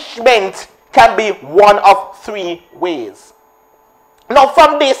punishment can be one of three ways. Now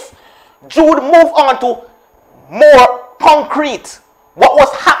from this, Jude moved on to more concrete, what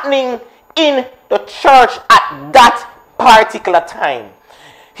was happening in the church at that particular time.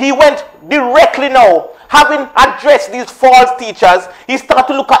 he went directly now, having addressed these false teachers, he started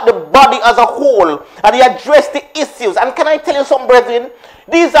to look at the body as a whole, and he addressed the issues. And can I tell you something, brethren?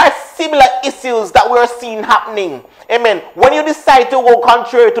 These are similar issues that we are seeing happening. Amen. When you decide to go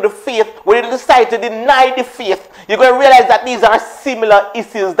contrary to the faith, when you decide to deny the faith, you're going to realize that these are similar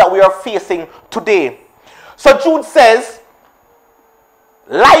issues that we are facing today. So Jude says,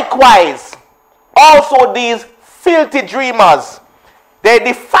 likewise, also these filthy dreamers, they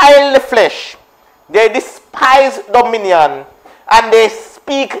defile the flesh, they despise dominion, and they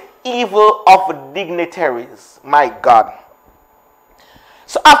speak evil of dignitaries. My God.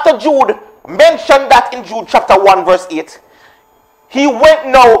 So after Jude mentioned that in Jude chapter 1 verse 8, he went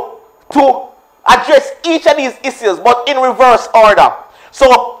now to address each of these issues, but in reverse order.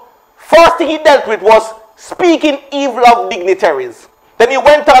 So first thing he dealt with was speaking evil of dignitaries. Then he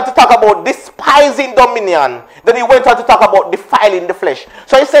went on to talk about despising dominion. Then he went on to talk about defiling the flesh.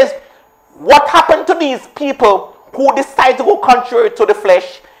 So he says, what happened to these people who decide to go contrary to the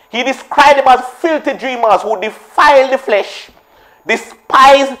flesh? He described them as filthy dreamers who defile the flesh,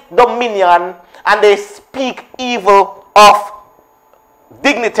 despise dominion, and they speak evil of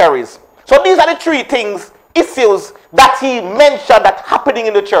dignitaries. So these are the three things, issues that he mentioned that happening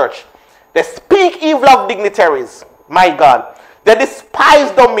in the church. They speak evil of dignitaries, my God. They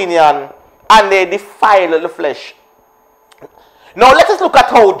despise dominion, and they defile the flesh. Now let us look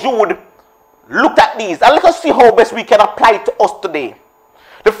at how Jude looked at these, and let us see how best we can apply it to us today.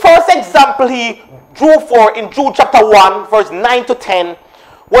 The first example he drew for in Jude chapter 1, verse 9 to 10,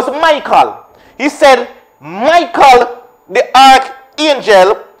 was Michael. He said, Michael, the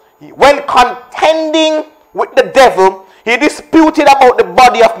archangel, when contending with the devil, he disputed about the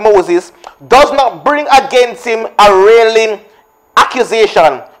body of Moses, does not bring against him a railing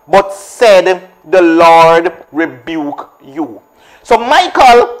accusation, but said, the Lord rebuke you. So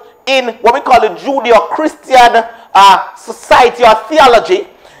Michael, in what we call the Judeo-Christian society or theology,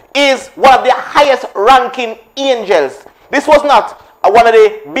 is one of the highest ranking angels. This was not one of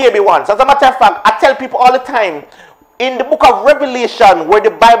the baby ones. As a matter of fact, I tell people all the time, in the book of Revelation, where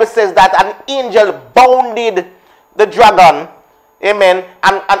the Bible says that an angel bounded the dragon, amen,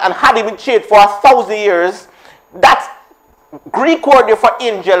 and had him in chains for 1,000 years, that Greek word there for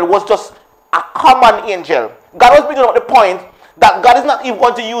angel was just a common angel. God was bringing up the point that God is not even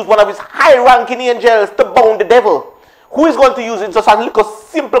going to use one of his high-ranking angels to bound the devil. Who is going to use it? Just a little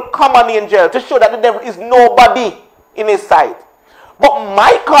simple common angel to show that the devil is nobody in his sight. But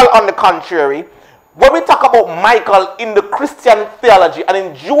Michael, on the contrary, when we talk about Michael in the Christian theology and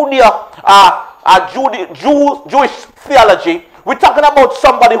in Jewish theology, we're talking about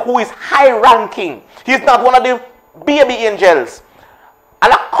somebody who is high-ranking. He's not one of the baby angels.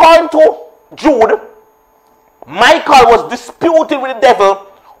 And according to Jude, Michael was disputing with the devil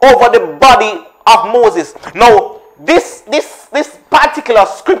over the body of Moses. Now, this particular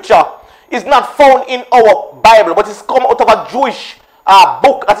scripture is not found in our Bible, but it's come out of a Jewish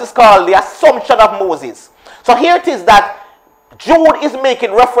book that is called The Assumption of Moses. So here it is that Jude is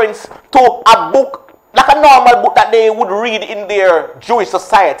making reference to a book, like a normal book that they would read in their Jewish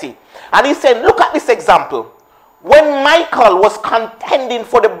society. And he said, look at this example. When Michael was contending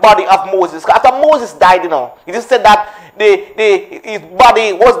for the body of Moses, after Moses died, he just said that his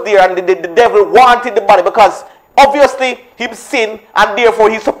body was there and the devil wanted the body because obviously he sinned and therefore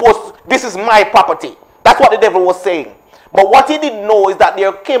he's supposed, this is my property. That's what the devil was saying. But what he didn't know is that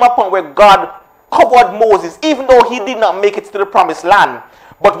there came a point where God covered Moses, even though he did not make it to the promised land.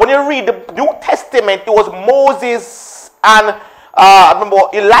 But when you read the New Testament, it was Moses and remember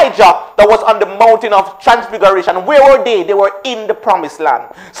Elijah that was on the mountain of transfiguration. Where were they? They were in the promised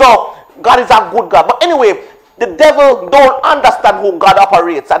land. So God is a good God. But anyway, the devil don't understand who God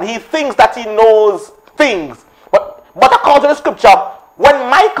operates, and he thinks that he knows things. But according to the scripture, when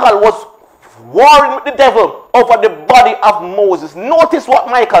Michael was warring with the devil over the body of Moses, notice what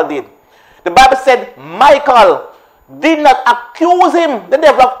Michael did. The Bible said Michael did not accuse him, the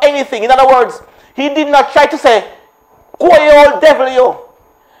devil, of anything. In other words, he did not try to say, go you old devil, you.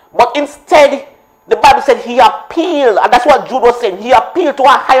 But instead, the Bible said he appealed, and that's what Jude was saying. He appealed to a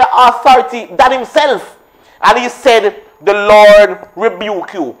higher authority than himself. And he said, the Lord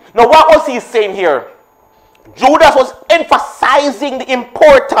rebuke you. Now, what was he saying here? Judas was emphasizing the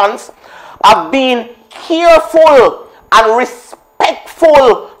importance of being careful and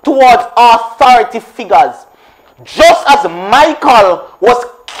respectful towards authority figures. Just as Michael was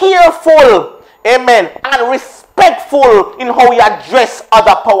careful, amen, and respectful in how he addressed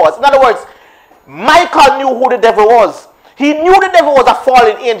other powers. In other words, Michael knew who the devil was. He knew the devil was a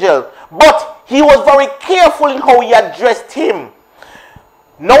fallen angel, but he was very careful in how he addressed him.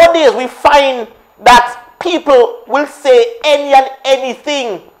 Nowadays we find that people will say any and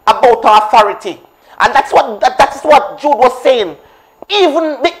anything about authority. And that's what Jude was saying.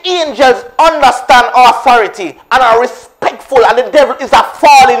 Even the angels understand authority and are respectful, and the devil is a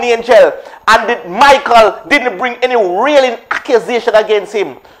fallen angel. And Michael didn't bring any railing accusation against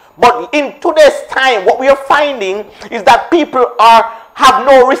him. But in today's time, what we are finding is that people have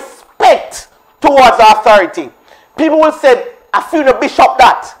no respect towards authority. People will say, I feel the bishop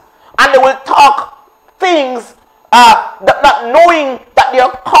that. And they will talk things not knowing that they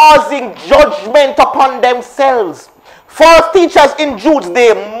are causing judgment upon themselves. False teachers in Jude's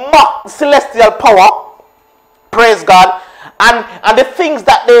day mocked celestial power, praise God, and the things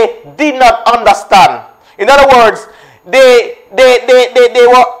that they did not understand. In other words, they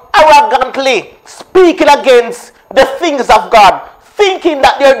were arrogantly speaking against the things of God, thinking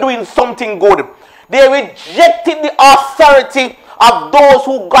that they're doing something good. They rejected the authority of those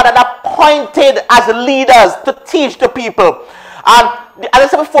who God had appointed as leaders to teach the people. And as I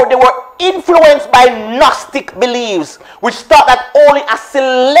said before, they were influenced by Gnostic beliefs, which thought that only a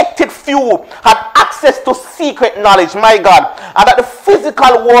selected few had access to secret knowledge, my God, and that the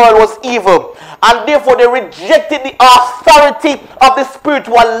physical world was evil. And therefore they rejected the authority of the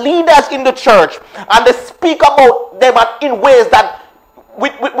spiritual leaders in the church, and they speak about them in ways that we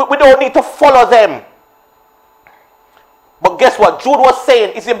don't need to follow them. But guess what? Jude was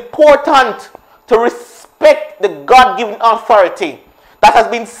saying it's important to respect the God-given authority that has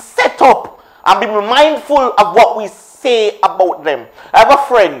been set up and be mindful of what we say about them. I have a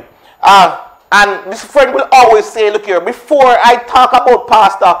friend, and this friend will always say, look here, before I talk about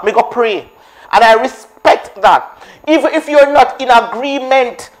pastor, me go pray. And I respect that. Even if you're not in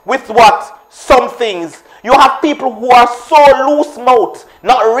agreement with what some things, you have people who are so loose-mouthed,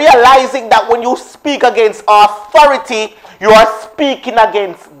 not realizing that when you speak against authority, you are speaking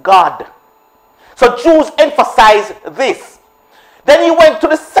against God. So Jews emphasize this. Then he went to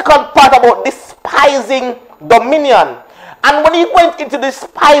the second part about despising dominion. And when he went into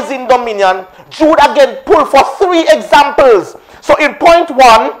despising dominion, Jude again pulled for 3 examples. So in point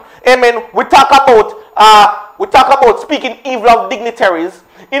 1, amen, we talk about speaking evil of dignitaries.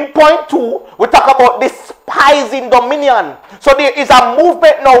 In point 2, we talk about despising dominion. So there is a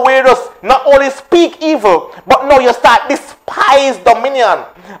movement now where you just not only speak evil, but now you start despise dominion.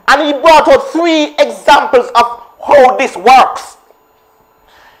 And he brought out 3 examples of how this works.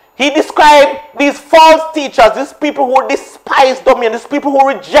 He described these false teachers, these people who despise dominion, these people who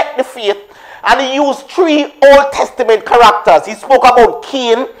reject the faith, and he used 3 Old Testament characters. He spoke about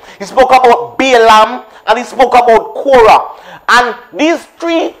Cain, he spoke about Balaam, and he spoke about Korah. And these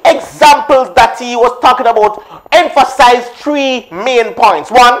 3 examples that he was talking about emphasize 3 main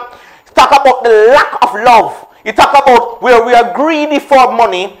points. 1, he talked about the lack of love. He talked about where we are greedy for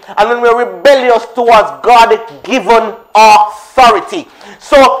money and when we are rebellious towards God-given authority.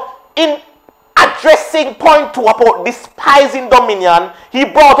 So in addressing point 2 about despising dominion, he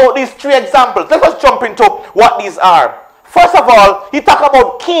brought out these 3 examples. Let us jump into what these are. First of all, he talked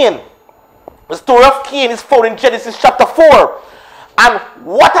about Cain. The story of Cain is found in Genesis chapter 4. And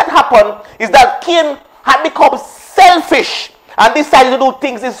what had happened is that Cain had become selfish and decided to do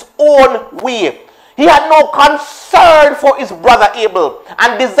things his own way. He had no concern for his brother Abel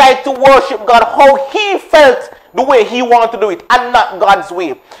and desired to worship God how he felt, the way he wanted to do it, and not God's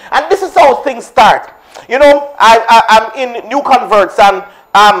way. And this is how things start. You know, I'm in New Converts,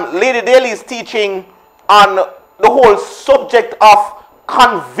 and Lady Daly is teaching on the whole subject of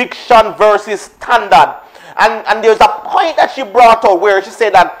conviction versus standard. And there's a point that she brought out where she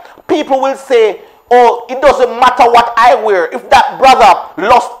said that people will say, oh, it doesn't matter what I wear. If that brother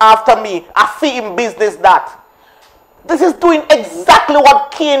lust after me, I see him business that. This is doing exactly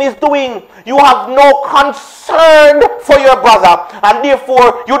what Cain is doing. You have no concern for your brother, and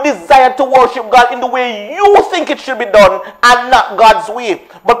therefore you desire to worship God in the way you think it should be done and not God's way.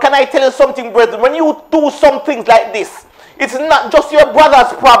 But can I tell you something, brethren? When you do some things like this, it's not just your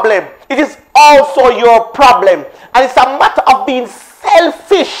brother's problem. It is also your problem. And it's a matter of being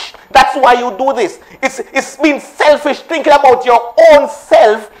selfish. That's why you do this. It's being selfish, thinking about your own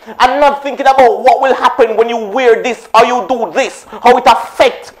self and not thinking about what will happen when you wear this or you do this, how it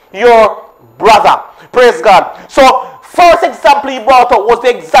affects your brother. Praise God. So, first example he brought up was the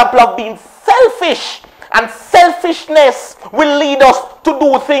example of being selfish. And selfishness will lead us to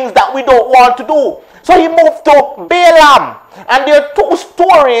do things that we don't want to do. So he moved to Balaam. And there are 2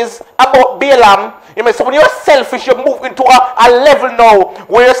 stories about Balaam. So when you're selfish, you move into a level now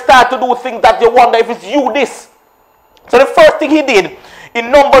where you start to do things that you wonder if it's you this. So the first thing he did in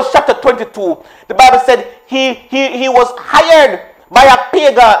Numbers chapter 22, the Bible said he was hired by a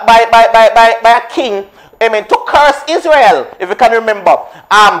pagan, by a king, amen, to curse Israel. If you can remember,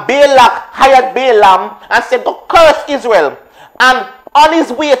 Balak hired Balaam and said to curse Israel. And on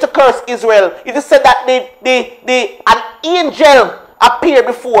his way to curse Israel, it is said that an angel appeared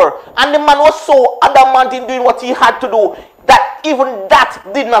before, and the man was so adamant in doing what he had to do that even that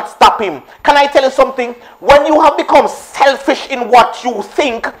did not stop him. Can I tell you something? When you have become selfish in what you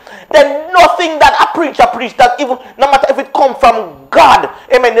think, then nothing that a preacher preach, that even no matter if it comes from God,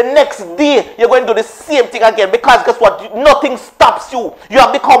 amen, the next day you're going to do the same thing again, because guess what? Nothing stops you. You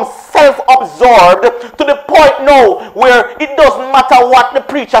have become self-absorbed to the point now where it doesn't matter what the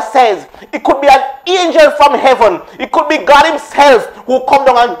preacher says. It could be an angel from heaven. It could be God himself who come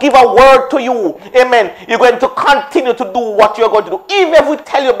down and give a word to you. Amen. You're going to continue to do what you're going to do. Even if we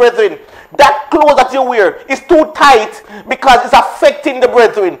tell you, brethren, that clothes that you wear is too tight because it's affecting the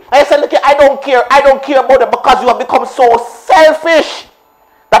brethren. And you say, look, I don't care about it, because you have become so selfish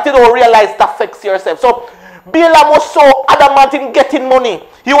that you don't realize it affects yourself. So Balaam was so adamant in getting money.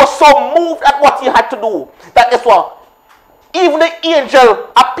 He was so moved at what he had to do that guess what? Even the angel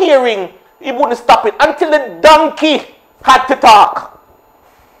appearing, he wouldn't stop it until the donkey had to talk.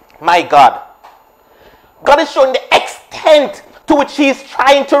 My God. God is showing the extent to which he is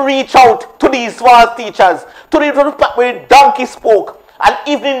trying to reach out to these false teachers. To the point where the donkey spoke. And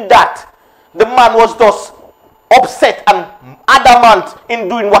even in that, the man was just upset and adamant in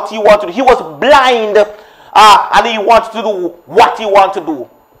doing what he wanted to do. He was blind and he wanted to do what he wanted to do.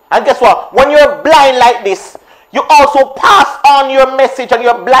 And guess what? When you're blind like this, you also pass on your message and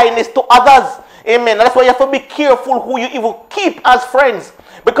your blindness to others. Amen. And that's why you have to be careful who you even keep as friends.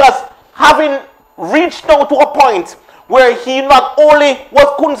 Because having reached now to a point where he not only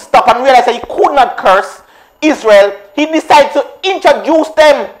couldn't stop and realize that he could not curse Israel, he decided to introduce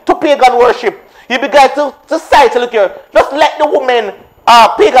them to pagan worship. He began to decide to look here, just let the women,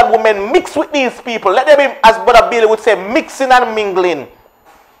 pagan women, mix with these people. Let them be, as Brother Bailey would say, mixing and mingling.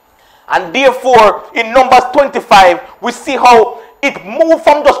 And therefore, in Numbers 25, we see how it moved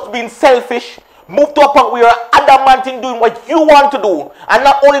from just being selfish, moved to a point where you're adamant in doing what you want to do. And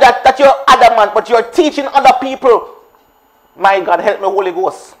not only that you're adamant, but you're teaching other people. My God, help me, Holy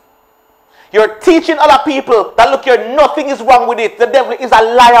Ghost. You're teaching other people that, look here, nothing is wrong with it. The devil is a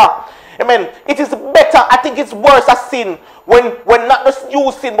liar. Amen. It is better, I think it's worse as sin when not just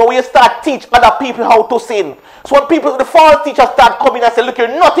you sin, but when you start teach other people how to sin. So when people, the false teachers start coming and say, look here,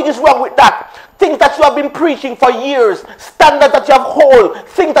 nothing is wrong with that. Things that you have been preaching for years, standards that you have hold,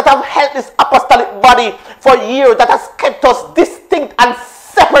 things that have helped this apostolic body for years, that has kept us distinct and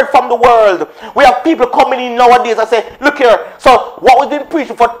separate from the world. We have people coming in nowadays and say, look here, so what we've been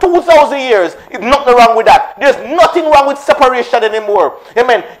preaching for 2,000 years, is nothing wrong with that. There's nothing wrong with separation anymore.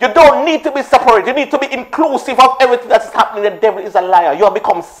 Amen. You don't need to be separate. You need to be inclusive of everything that's happening. The devil is a liar. You have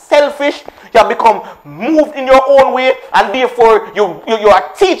become selfish. You have become moved in your own way, and therefore you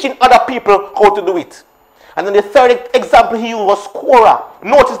are teaching other people how to do it. And then the third example he used was Korah.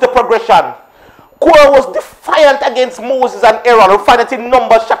 Notice the progression. Korah was defiant against Moses and Aaron. We find it in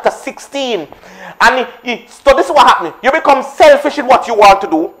Numbers chapter 16. And so this is what happened. You become selfish in what you want to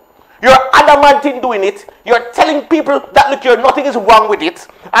do. You're adamant in doing it. You're telling people that, look here, nothing is wrong with it.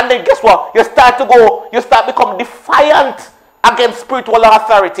 And then guess what? You start become defiant against spiritual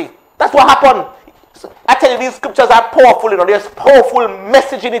authority. That's what happened. I tell you, these scriptures are powerful, you know. There's powerful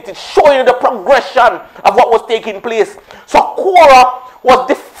message in it. It's showing you the progression of what was taking place. So Korah was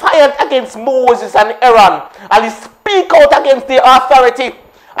defiant against Moses and Aaron, and he speak out against their authority.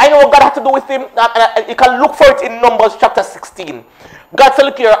 I know what God had to do with him. You can look for it in Numbers chapter 16. God said,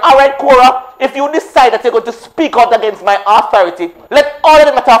 look here, all right, Korah, if you decide that you're going to speak out against my authority, let all of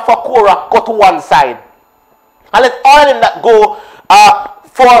them that are for Korah go to one side. And let all of them that go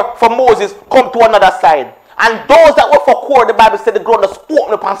for Moses come to another side. And those that were for Korah, the Bible said the ground just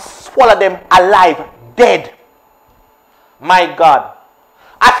opened up and swallowed them alive, dead. My God.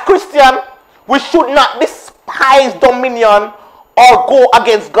 As Christians, we should not despise dominion or go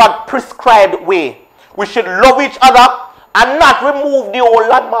against God's prescribed way. We should love each other and not remove the old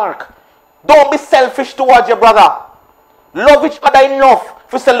landmark. Don't be selfish towards your brother. Love each other enough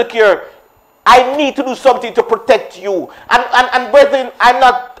to say, look here, I need to do something to protect you. And brethren, I'm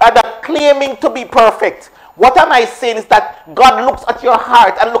not claiming to be perfect. What am I saying is that God looks at your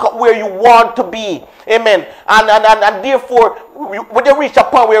heart and look at where you want to be. Amen. And therefore, when you reach a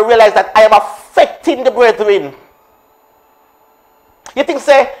point where you realize that I am affecting the brethren. You think,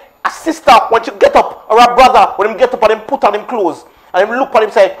 say, a sister, when you get up, or a brother, when him get up and him put on him clothes, and him look at him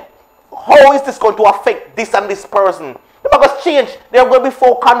and say, how is this going to affect this and this person? They're not going to change. They're going to be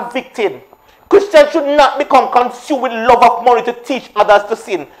so convicted. Christians should not become consumed with love of money to teach others to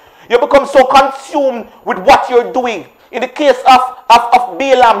sin. You become so consumed with what you're doing. In the case of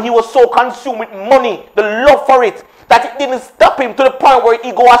Balaam, he was so consumed with money, the love for it, that it didn't stop him to the point where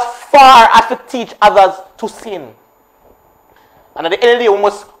he go as far as to teach others to sin. And at the end of the day, we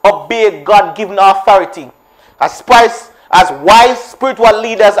must obey God-given authority. As wise spiritual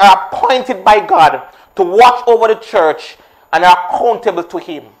leaders are appointed by God to watch over the church and are accountable to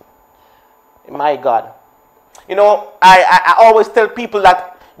Him. My God. You know, I always tell people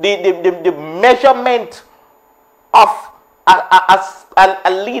that the measurement of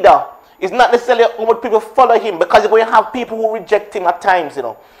a leader is not necessarily how much people follow him, because you're going to have people who reject him at times, you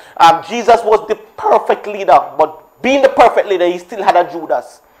know. Jesus was the perfect leader, but being the perfect leader, he still had a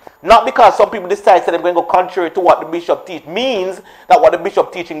Judas. Not because some people decide that they're going to go contrary to what the bishop teaches, means that what the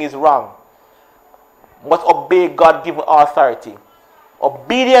bishop teaching is wrong. Must obey God-given authority.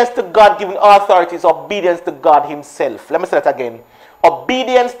 Obedience to God-given authority is obedience to God Himself. Let me say that again.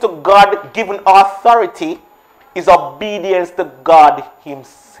 Obedience to God-given authority is obedience to God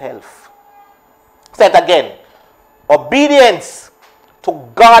Himself. Say it again. Obedience to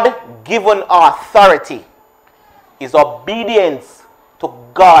God-given authority is obedience to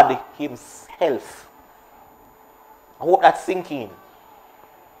God Himself. I hope that's sinking.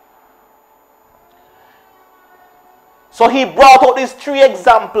 So he brought out these three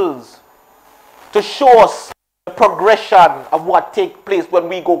examples to show us the progression of what takes place when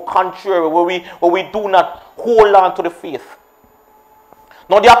we go contrary, where we do not hold on to the faith.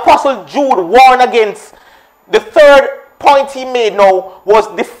 Now the Apostle Jude warned against the third point he made now was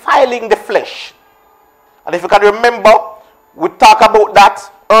defiling the flesh. And if you can remember, we talked about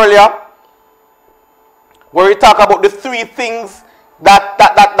that earlier, where we talk about the three things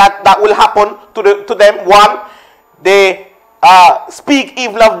that will happen to them. One, they speak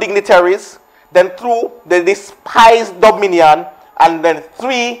evil of dignitaries. Then two, they despise dominion. And then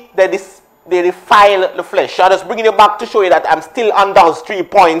three, they defile the flesh. I'm just bringing you back to show you that I'm still on those 3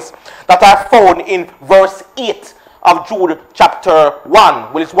 points that are found in verse 8 of Jude chapter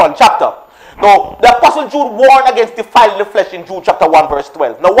 1. Well, it's one chapter. Now, the Apostle Jude warned against defiling the flesh in Jude chapter 1 verse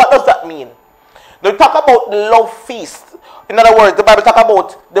 12. Now, what does that mean? Now, we talk about the love feast. In other words, the Bible talk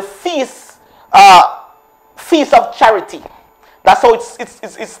about the feast of charity. That's how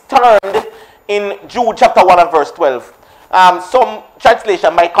it's termed in Jude chapter 1 and verse 12. Some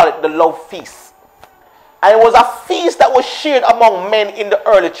translation might call it the love feast. And it was a feast that was shared among men in the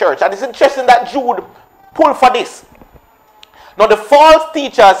early church. And it's interesting that Jude pulled for this. Now the false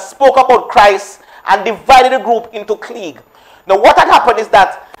teachers spoke about Christ and divided the group into cliques. Now what had happened is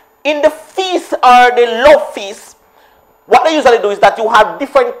that in the feast or the love feast, what they usually do is that you have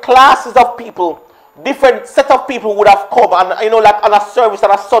different classes of people, different set of people would have come, and you know, like on a service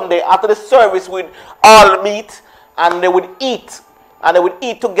on a Sunday, after the service we'd all meet and they would eat, and they would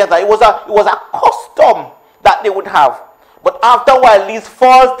eat together. It was a custom that they would have. But after a while, these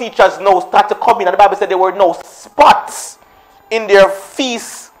false teachers now start to come in, and the Bible said there were no spots in their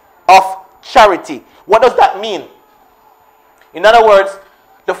feast of charity. What does that mean? In other words,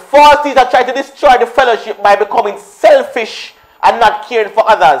 the false teachers try to destroy the fellowship by becoming selfish and not caring for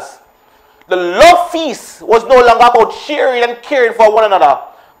others. The love feast was no longer about sharing and caring for one another,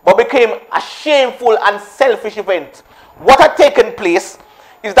 but became a shameful and selfish event. What had taken place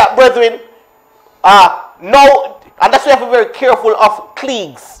is that, brethren, now, and that's why you have to be very careful of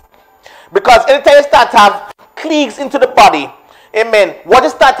cliques. Because anytime you start to have cliques into the body, amen, what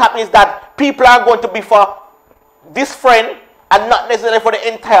is start happening is that people are going to be for this friend and not necessarily for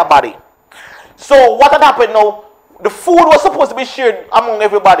the entire body. So what had happened now, the food was supposed to be shared among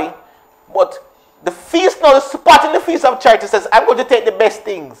everybody, but the feast now, the spot in the feast of charity says, I'm going to take the best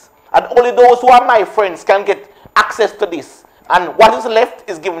things, and only those who are my friends can get access to this, and what is left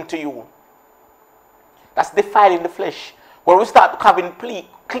is given to you. That's defiling the flesh. When we start having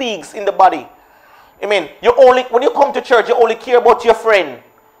cliques in the body, I mean, when you come to church, you only care about your friend,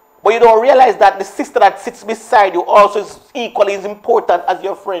 but you don't realize that the sister that sits beside you also is equally as important as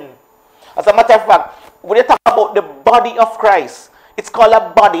your friend. As a matter of fact, when you talk about the body of Christ, it's called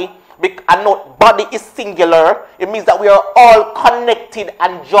a body, and not body is singular. It means that we are all connected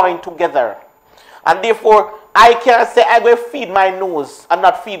and joined together. And therefore, I can't say I'm going to feed my nose and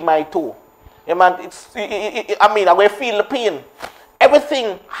not feed my toe. I'm going to feel the pain.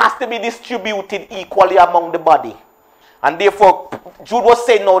 Everything has to be distributed equally among the body. And therefore, Jude was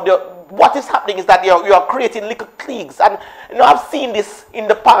saying, no, what is happening is that you are creating little cliques. And you know, I've seen this in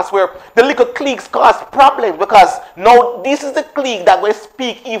the past where the little cliques cause problems, because now this is the clique that will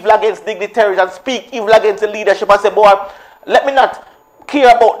speak evil against dignitaries and speak evil against the leadership and say, boy, let me not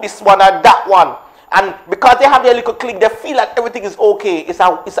care about this one or that one. And because they have their little clique, they feel like everything is okay. It's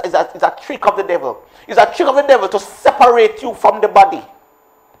a trick of the devil. It's a trick of the devil to separate you from the body.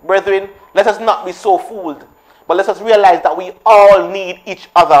 Brethren, let us not be so fooled. But let us realize that we all need each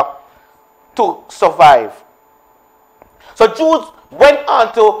other to survive. So Jude went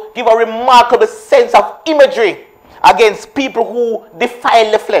on to give a remarkable sense of imagery against people who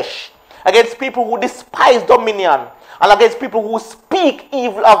defile the flesh, against people who despise dominion, and against people who speak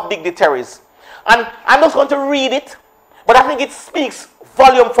evil of dignitaries. And I'm just going to read it, but I think it speaks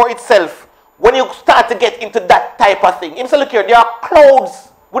volume for itself when you start to get into that type of thing. Look here, there are clouds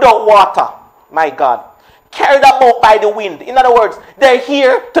without water, my God, carried about by the wind. In other words, they're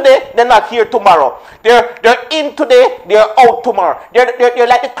here today, they're not here tomorrow. They're in today, they're out tomorrow. They're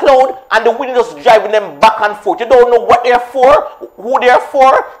like the cloud, and the wind is just driving them back and forth. You don't know what they're for, who they're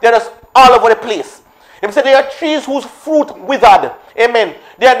for. They're just all over the place. He said there are trees whose fruit withered. Amen.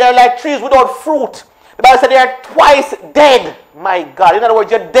 They're like trees without fruit. The Bible said they are twice dead. My God. In other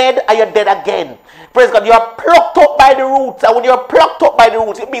words, you're dead and you're dead again. Praise God. You are plucked up by the roots. And when you're plucked up by the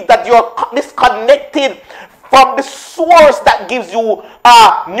roots, it means that you're disconnected from the source that gives you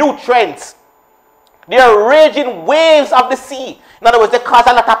nutrients. They are raging waves of the sea. In other words, they cause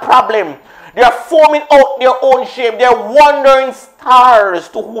a lot of problem. They are forming out their own shame. They are wandering stars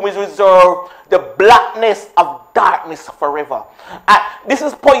to whom is reserved the blackness of darkness forever. This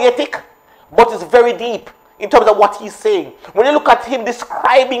is poetic, but it's very deep in terms of what he's saying. When you look at him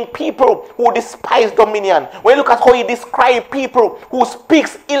describing people who despise dominion, when you look at how he describes people who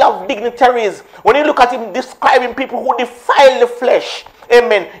speaks ill of dignitaries, when you look at him describing people who defile the flesh,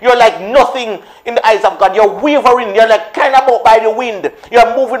 amen, you're like nothing in the eyes of God. You're wavering. You're like carried about by the wind.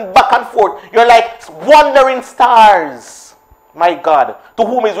 You're moving back and forth. You're like wandering stars. My God, to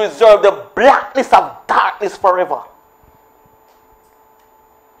whom is reserved the blackness of darkness forever.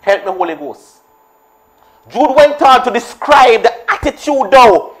 Help me, Holy Ghost. Jude went on to describe the attitude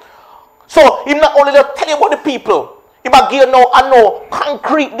now. So, he not only just tell you about the people, he might give you no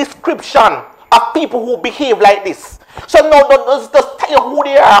concrete description of people who behave like this. So now, just tell you who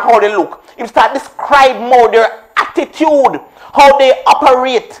they are, how they look. He start describe more their attitude, how they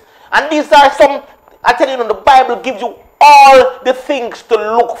operate. And these are some, I tell you, the Bible gives you all the things to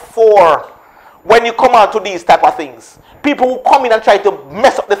look for when you come out to these type of things. People who come in and try to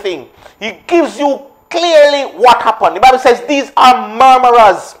mess up the thing. He gives you clearly what happened. The Bible says these are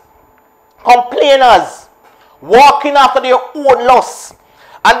murmurers, complainers, walking after their own lusts,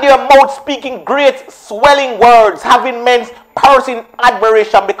 and their mouth speaking great swelling words, having men's person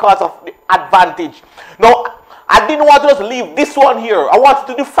admiration because of the advantage. Now, I didn't want to just leave this one here. I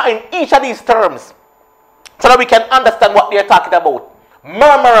wanted to define each of these terms so that we can understand what they're talking about.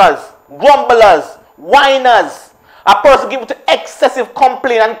 Murmurers, grumblers, whiners, a person given to excessive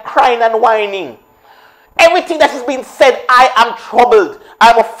complaint and crying and whining. Everything that is being said, I am troubled, I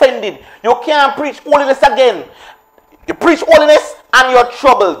am offended. You can't preach holiness again. You preach holiness and you're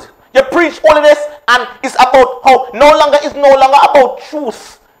troubled. You preach holiness and it's about how no longer about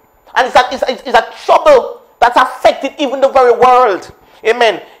truth. And it's a trouble that's affected even the very world.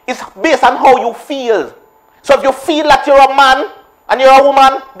 Amen. It's based on how you feel. So if you feel like you're a man and you're a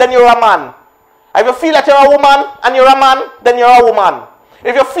woman, then you're a man. If you feel like you're a woman and you're a man, then you're a woman.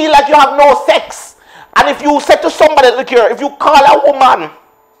 If you feel like you have no sex, and if you say to somebody, look here, if you call a woman,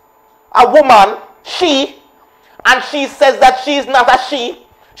 she, and she says that she's not a she,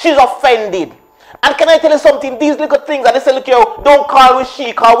 she's offended. And can I tell you something? These little things, and they say, look here, don't call with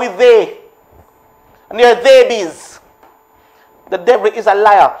she, call with they. And they're theys. The devil is a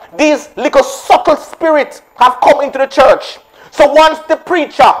liar. These little subtle spirits have come into the church. So once the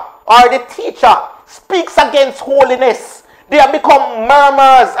preacher or the teacher speaks against holiness, they have become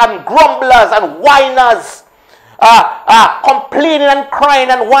murmurers and grumblers and whiners, complaining and crying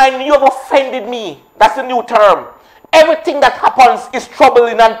and whining. You have offended me. That's the new term. Everything that happens is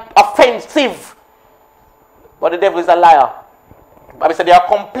troubling and offensive. But the devil is a liar. The Bible said they are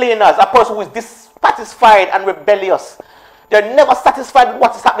complainers, a person who is dissatisfied and rebellious. They're never satisfied with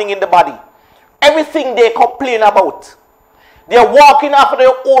what is happening in the body. Everything they complain about. They're walking after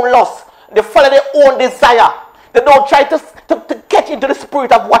their own lust. They follow their own desire. They don't try to get into the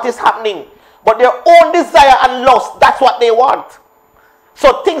spirit of what is happening. But their own desire and lust, that's what they want.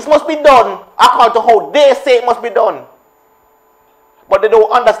 So things must be done according to how they say it must be done. But they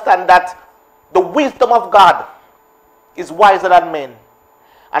don't understand that the wisdom of God is wiser than men.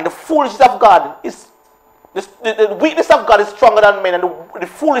 And the foolishness of God is, the weakness of God is stronger than men. And the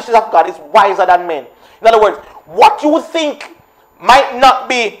foolishness of God is wiser than men. In other words, what you think might not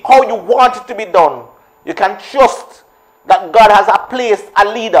be how you want it to be done. You can trust that God has a placed a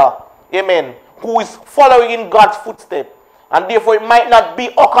leader, amen, who is following in God's footsteps. And therefore it might not be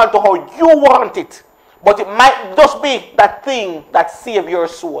according to how you want it, but it might just be that thing that saves your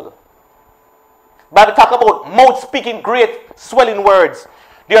soul. Bible talk about mouth speaking great swelling words.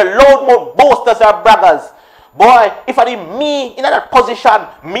 They are loud mouth boasters or braggers. Boy, if I did me in that position,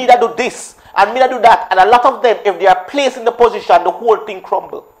 me that do this, and me that do that, and a lot of them, if they are placed in the position, the whole thing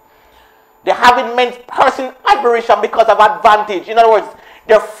crumble. They have immense personal admiration because of advantage. In other words,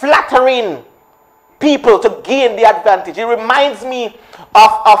 they're flattering people to gain the advantage. It reminds me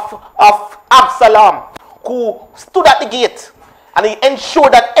of Absalom, who stood at the gate and he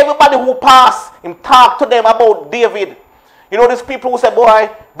ensured that everybody who passed him talked to them about David. You know, these people who say, boy,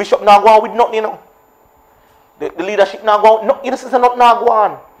 Bishop now go on with nothing, you know. The leadership now go on, no, this is not now go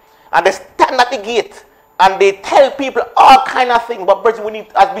on. And they stand at the gate and they tell people all kind of things. But brethren, we need,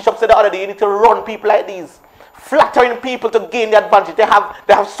 as Bishop said the other day, you need to run people like these. Flattering people to gain the advantage. They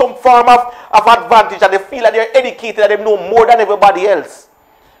have some form of advantage and they feel that they're educated and they know more than everybody else.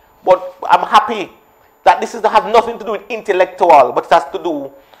 But I'm happy that this has nothing to do with intellectual, but it has to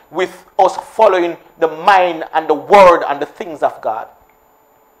do with us following the mind and the word and the things of God.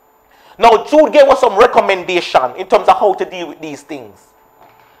 Now, Jude gave us some recommendation in terms of how to deal with these things.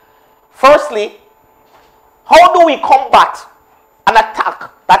 Firstly, how do we combat an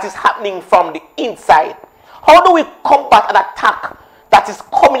attack that is happening from the inside? How do we combat an attack that is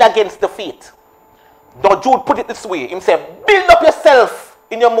coming against the faith? Now, Jude put it this way. He said, build up yourself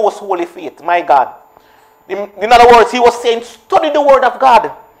in your most holy faith. My God. In other words, he was saying, study the word of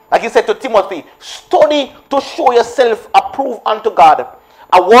God. Like he said to Timothy, study to show yourself approved unto God.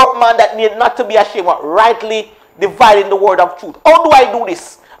 A workman that need not to be ashamed of, rightly dividing the word of truth. How do I do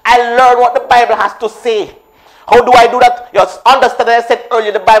this? I learn what the Bible has to say. How do I do that? You understand that I said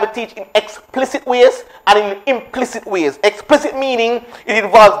earlier, the Bible teaches in explicit ways and in implicit ways. Explicit meaning it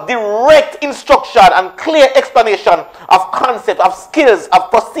involves direct instruction and clear explanation of concepts, of skills, of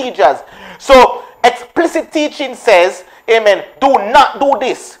procedures. So explicit teaching says, amen, do not do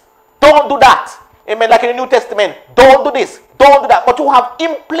this. Don't do that. Amen. Like in the New Testament, don't do this. Don't do that. But you have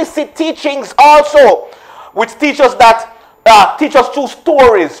implicit teachings also, which teach us that teach us through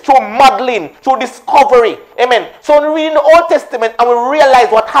stories, through modeling, through discovery. Amen. So when we read in the Old Testament and we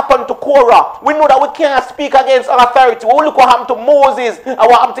realize what happened to Korah, we know that we can't speak against our authority. When we look what happened to Moses and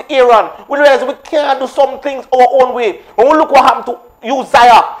what happened to Aaron, we realize we can't do some things our own way. When we look what happened to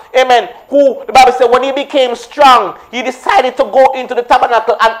Uzziah, amen, who the Bible said when he became strong, he decided to go into the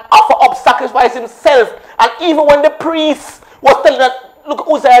tabernacle and offer up sacrifice himself. And even when the priest was telling that, look,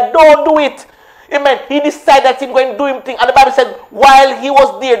 Uzziah, don't do it. Amen. He decided that he's going to do him thing. And the Bible said, while he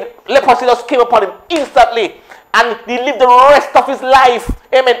was there, leprosy just came upon him instantly. And he lived the rest of his life,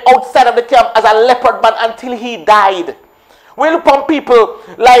 amen, outside of the camp as a leopard man until he died. We look upon people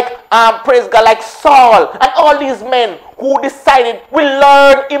like, praise God, like Saul and all these men who decided, we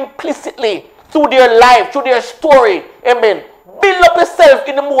learn implicitly through their life, through their story. Amen. Build up yourself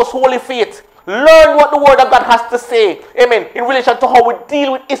in the most holy faith. Learn what the word of God has to say. Amen. In relation to how we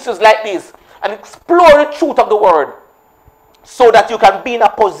deal with issues like this. And explore the truth of the word so that you can be in a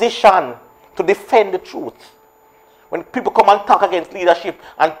position to defend the truth. When people come and talk against leadership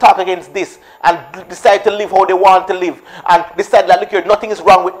and talk against this and decide to live how they want to live and decide that, look here, nothing is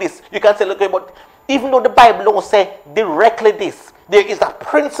wrong with this. You can say, look here, but even though the Bible don't say directly this, there is a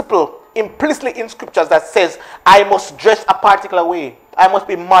principle implicitly in scriptures that says, I must dress a particular way. I must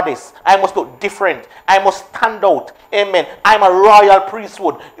be modest. I must look different. I must stand out. Amen. I'm a royal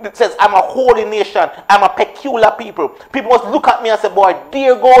priesthood. It says I'm a holy nation. I'm a peculiar people. People must look at me and say, boy,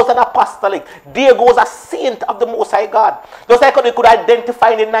 there goes an apostolic. There goes a saint of the Most High God. Just like they could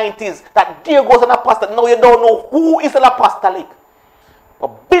identify in the 90s that there goes an apostolic. Now you don't know who is an apostolic.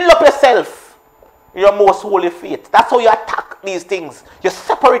 But build up yourself in your most holy faith. That's how you attack these things. You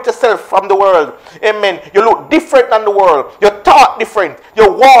separate yourself from the world. Amen. You look different than the world. You talk different.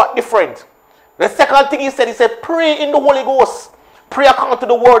 You walk different. The second thing he said, pray in the Holy Ghost. Pray according to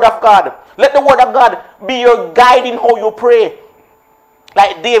the word of God. Let the word of God be your guide in how you pray.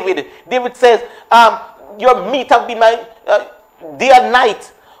 Like David. David says, your meat have been my day and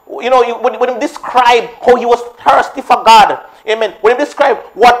night. You know, when he described how he was thirsty for God. Amen. When he described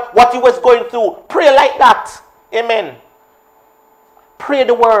what he was going through, pray like that. Amen. Pray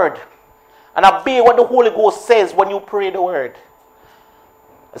the word. And obey what the Holy Ghost says when you pray the word.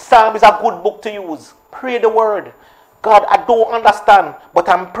 The Psalm is a good book to use. Pray the word. God, I don't understand, but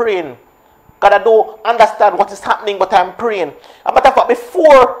I'm praying. God, I don't understand what is happening, but I'm praying. As a matter of fact,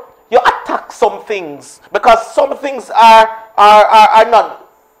 before you attack some things, because some things are not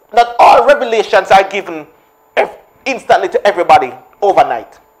all revelations are given instantly to everybody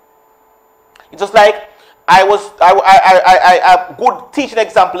overnight. It's just like a good teaching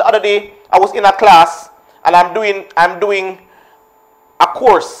example. The other day, I was in a class and I'm doing a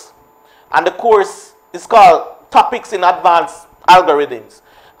course, and the course is called Topics in Advanced Algorithms,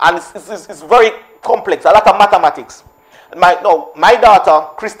 and it's very complex, a lot of mathematics. My daughter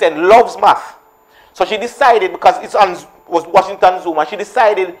Kingston loves math, so she decided, because was Washington Zoom, and she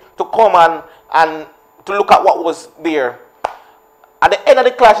decided to come and to look at what was there. At the end of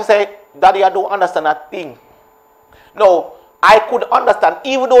the class, she said, "Daddy, I don't understand that thing." No, I could understand,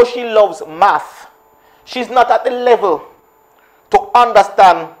 even though she loves math, she's not at the level to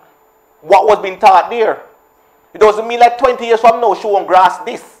understand what was being taught there. It doesn't mean like 20 years from now she won't grasp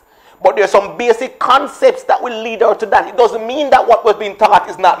this, but there are some basic concepts that will lead her to that. It doesn't mean that what was being taught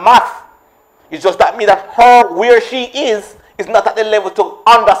is not math. It's just that means that her, where she is not at the level to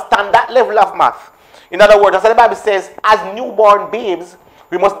understand that level of math. In other words, as the Bible says, as newborn babes,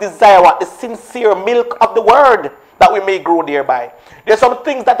 we must desire what? The sincere milk of the word, that we may grow thereby. There are some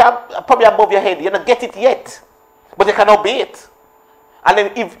things that are probably above your head. You don't get it yet, but you can obey it. And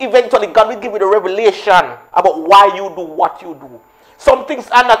then if eventually God will give you the revelation about why you do what you do. Some things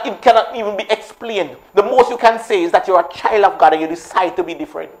cannot even be explained. The most you can say is that you're a child of God and you decide to be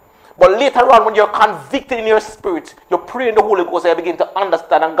different. But later on, when you're convicted in your spirit, you pray in the Holy Ghost and you begin to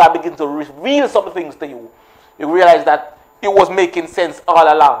understand, and God begins to reveal some things to you. You realize that it was making sense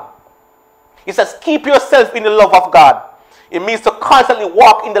all along. He says, keep yourself in the love of God. It means to constantly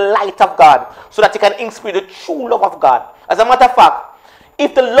walk in the light of God so that you can experience the true love of God. As a matter of fact,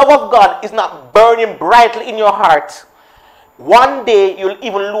 if the love of God is not burning brightly in your heart, one day you'll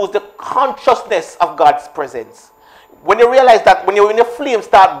even lose the consciousness of God's presence. When you realize that when the flames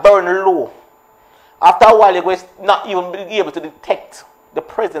start burning low, after a while you're going to not even be able to detect the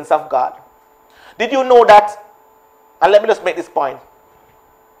presence of God. Did you know that? And let me just make this point.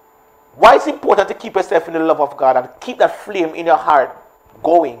 Why it's important to keep yourself in the love of God and keep that flame in your heart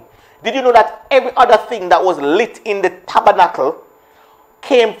going? Did you know that every other thing that was lit in the tabernacle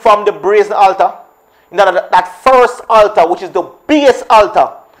came from the brazen altar? You know, that first altar, which is the biggest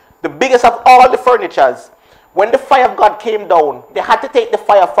altar, the biggest of all the furnitures, when the fire of God came down, they had to take the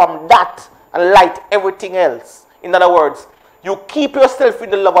fire from that and light everything else. In other words, you keep yourself in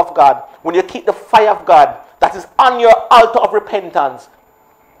the love of God when you keep the fire of God that is on your altar of repentance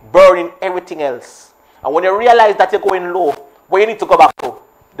burning everything else. And when you realize that you're going low, where you need to go back to?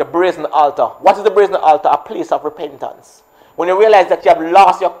 The brazen altar. What is the brazen altar? A place of repentance. When you realize that you have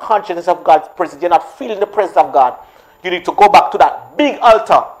lost your consciousness of God's presence, you're not feeling the presence of God, you need to go back to that big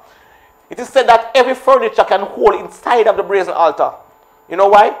altar. It is said that every furniture can hold inside of the brazen altar. You know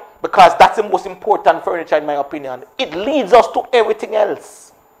why? Because that's the most important furniture in my opinion. It leads us to everything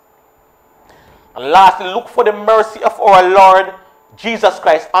else. And lastly, look for the mercy of our Lord Jesus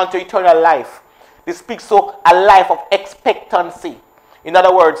Christ unto eternal life. This speaks to a life of expectancy. In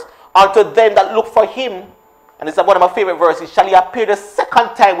other words, unto them that look for him, and it's one of my favorite verses, shall he appear the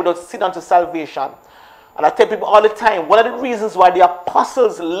second time without sin unto salvation. And I tell people all the time, one of the reasons why the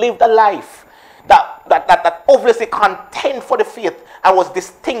apostles lived a life that obviously contend for the faith and was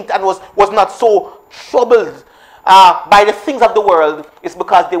distinct and was not so troubled by the things of the world is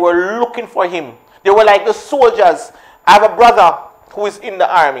because they were looking for him. They were like the soldiers. I have a brother who is in the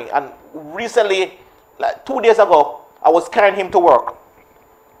army, and recently, like 2 days ago, I was carrying him to work.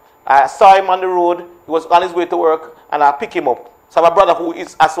 I saw him on the road. He was on his way to work, and I picked him up. So I have a brother who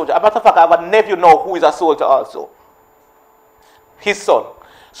is a soldier. As a matter of fact, I have a nephew now who is a soldier also. His son.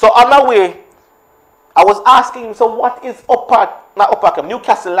 So on my way, I was asking him, so what is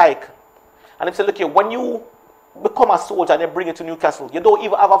Newcastle like? And he said, look here, when you become a soldier and they bring you to Newcastle, you don't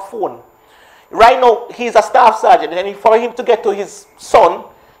even have a phone. Right now, he's a staff sergeant, and for him to get to his son,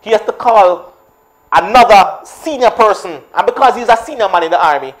 he has to call another senior person. And because he's a senior man in the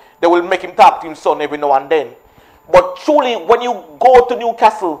army, they will make him talk to his son every now and then. But truly, when you go to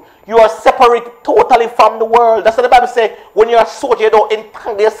Newcastle, you are separated totally from the world. That's what the Bible says. When you're a soldier, you don't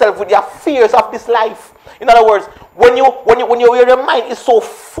entangle yourself with your fears of this life. In other words, when your mind is so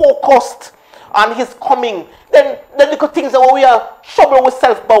focused on his coming, then the little things that we are troubled with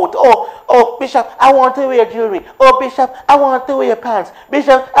self about. Oh, Bishop, I want to wear jewelry. Oh, Bishop, I want to wear pants.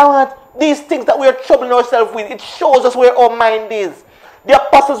 Bishop, I want these things that we are troubling ourselves with. It shows us where our mind is. The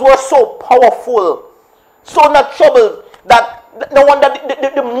apostles were so powerful, so not troubled, that no wonder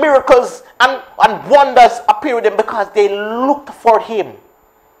the miracles and wonders appear with them, because they looked for him.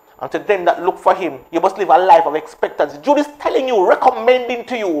 And to them that look for him, you must live a life of expectancy. Jude is telling you, recommending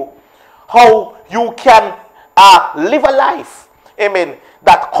to you how you can live a life, amen,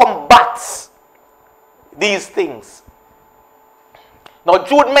 that combats these things. Now,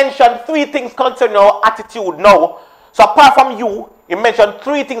 Jude mentioned 3 things concerning our attitude now. So apart from you, he mentioned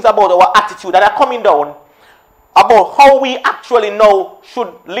 3 things about our attitude that are coming down, about how we actually now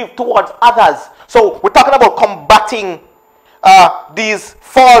should live towards others. So we're talking about combating these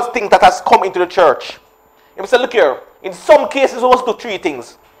false things that has come into the church. He said, look here, in some cases we must do 3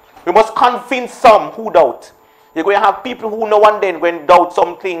 things. We must convince some who doubt. You're going to have people who now and then going to doubt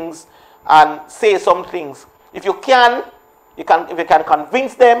some things and say some things. If you can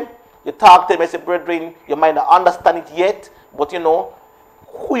convince them, you talk to them and say, brethren, you might not understand it yet, but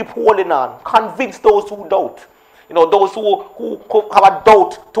keep holding on. Convince those who doubt. Those who have a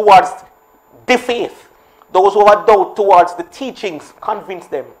doubt towards the faith. Those who have a doubt towards the teachings, convince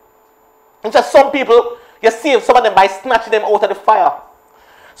them. And just some people, you save some of them by snatching them out of the fire.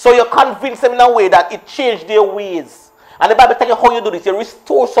 So you convince them in a way that it changed their ways. And the Bible tells you how you do this. You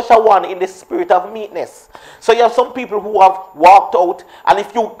restore such a one in the spirit of meekness. So you have some people who have walked out, and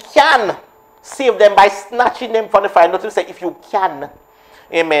if you can save them by snatching them from the fire, notice say if you can,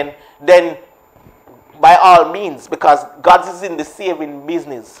 amen, then by all means, because God is in the saving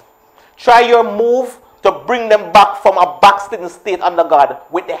business. Try your move to bring them back from a backslidden state under God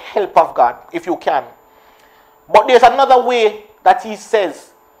with the help of God, if you can. But there's another way that he says,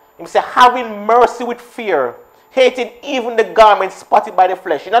 having mercy with fear, hating even the garment spotted by the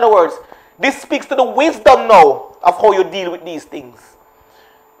flesh. In other words, this speaks to the wisdom now of how you deal with these things.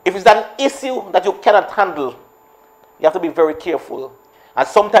 If it's an issue that you cannot handle, you have to be very careful. And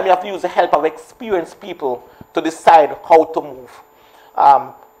sometimes you have to use the help of experienced people to decide how to move.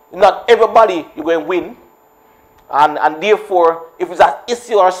 Not everybody you're going to win. And therefore, if it's an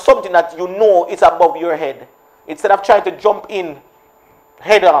issue or something that you know is above your head, instead of trying to jump in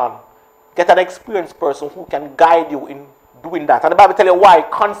head on, get an experienced person who can guide you in doing that. And the Bible tells you why.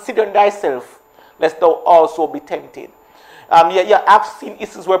 Consider thyself, lest thou also be tempted. I've seen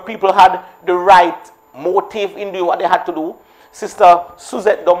issues where people had the right motive in doing what they had to do. Sister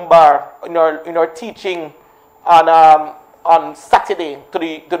Suzette Dunbar, in her teaching on Saturday to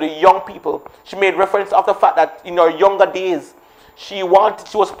the young people, she made reference of the fact that in her younger days, she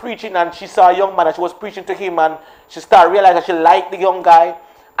was preaching and she saw a young man and she was preaching to him, and she started realizing that she liked the young guy,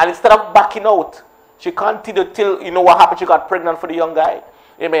 and instead of backing out, she continued till, what happened, she got pregnant for the young guy.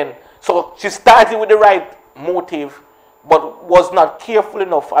 Amen. So she started with the right motive, but was not careful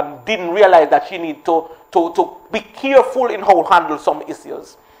enough and didn't realize that she needed to be careful in how to handle some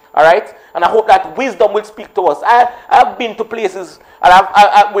issues. All right? And I hope that wisdom will speak to us. I've been to places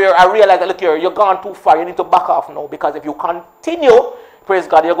and where I realized that, look here, you're gone too far. You need to back off now, because if you continue, praise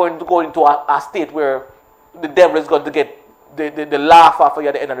God, you're going to go into a state where the devil is going to get the laugh off of you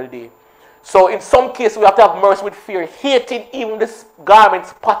at the end of the day. So in some cases, we have to have mercy with fear, hating even the garment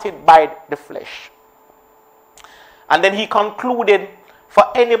spotted by the flesh. And then he concluded, for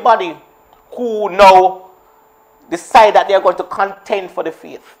anybody who now decide that they are going to contend for the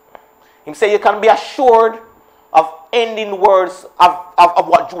faith, he said you can be assured of ending words of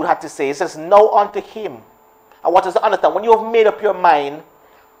what Jude had to say. He says, now unto him. And what is the understand? When you have made up your mind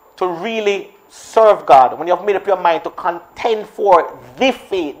to really serve God, when you have made up your mind to contend for the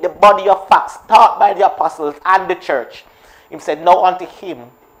faith, the body of facts taught by the apostles and the church, he said, now unto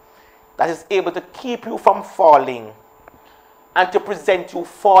him that is able to keep you from falling and to present you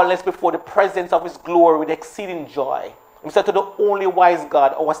faultless before the presence of his glory with exceeding joy. He said, to the only wise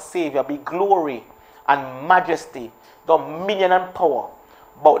God, our Savior, be glory and majesty, dominion and power,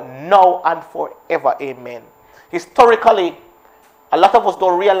 both now and forever. Amen. Historically, a lot of us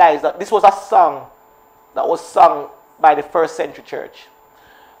don't realize that this was a song that was sung by the first century church.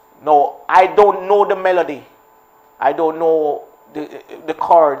 No, I don't know the melody. I don't know the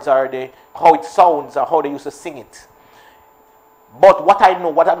chords or how it sounds or how they used to sing it. But what I know,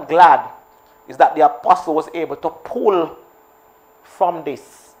 what I'm glad, is that the apostle was able to pull from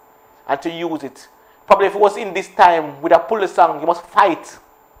this and to use it. Probably if it was in this time, with a pull the song, you must fight,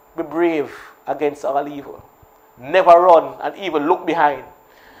 be brave against all evil. Never run and even look behind.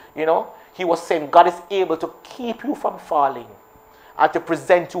 He was saying God is able to keep you from falling and to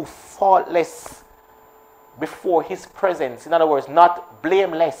present you faultless before his presence. In other words, not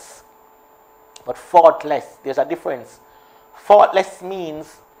blameless, but faultless. There's a difference. Faultless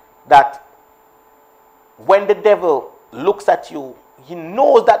means that when the devil looks at you, he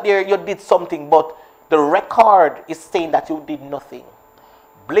knows that you did something, but the record is saying that you did nothing.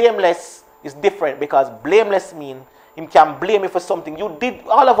 Blameless is different, because blameless means he can blame you for something you did.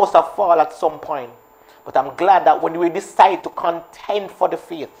 All of us have fallen at some point. But I'm glad that when we decide to contend for the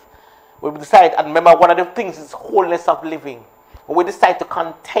faith, we decide, and remember, one of the things is wholeness of living. When we decide to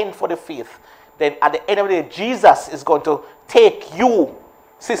contend for the faith, then at the end of the day, Jesus is going to take you,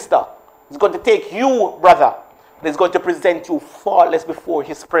 sister. He's going to take you, brother. And he's going to present you faultless before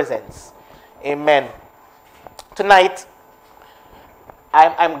his presence. Amen. Tonight,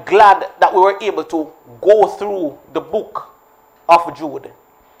 I'm glad that we were able to go through the book of Jude.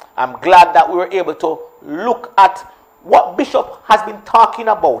 I'm glad that we were able to look at what Bishop has been talking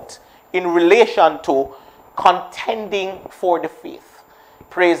about in relation to contending for the faith.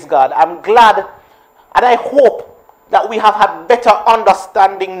 Praise God. I'm glad and I hope that we have had better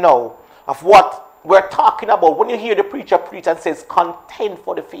understanding now of what we're talking about. When you hear the preacher preach and says contend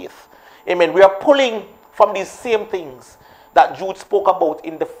for the faith. Amen. We are pulling from these same things that Jude spoke about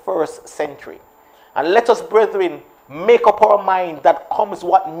in the first century. And let us, brethren, make up our mind that comes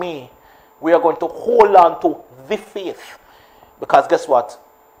what may. We are going to hold on to the faith. Because guess what?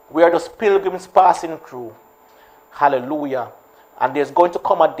 We are just pilgrims passing through. Hallelujah. And there's going to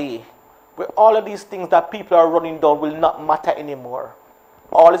come a day where all of these things that people are running down will not matter anymore.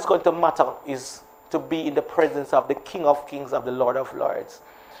 All it's going to matter is to be in the presence of the King of Kings, of the Lord of Lords.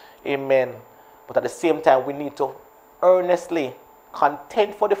 Amen. But at the same time, we need to earnestly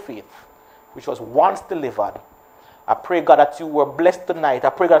contend for the faith which was once delivered. I pray, God, that you were blessed tonight.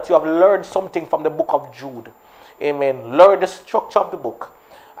 I pray, God, that you have learned something from the book of Jude. Amen. Learn the structure of the book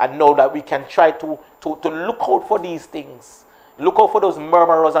and know that we can try to look out for these things. Look out for those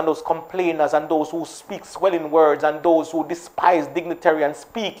murmurers and those complainers and those who speak swelling words and those who despise dignitary and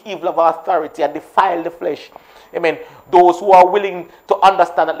speak evil of authority and defile the flesh. Amen. Those who are willing to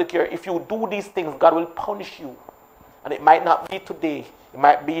understand that, look here, if you do these things, God will punish you. And it might not be today. It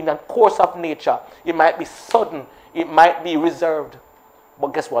might be in a course of nature. It might be sudden. It might be reserved.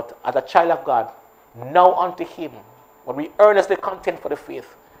 But guess what? As a child of God, now unto him, when we earnestly contend for the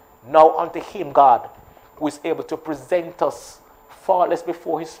faith, now unto him, God, who is able to present us faultless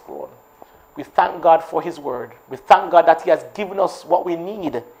before his throne. We thank God for his word. We thank God that he has given us what we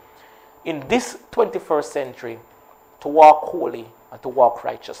need in this 21st century to walk holy and to walk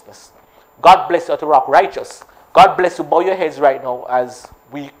righteousness. God bless you to walk righteous. God bless you. Bow your heads right now as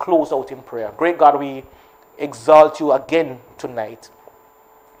we close out in prayer. Great God, we exalt you again tonight.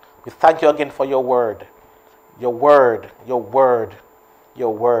 We thank you again for your word. Your word, your word,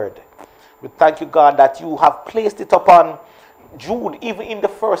 your word. We thank you, God, that you have placed it upon Jude, even in the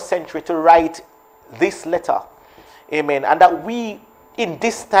first century, to write this letter. Amen. And that we, in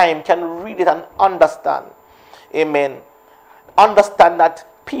this time, can read it and understand. Amen. Understand that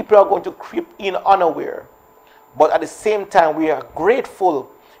people are going to creep in unaware. But at the same time, we are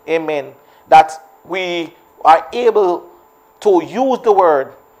grateful, amen, that we are able to use the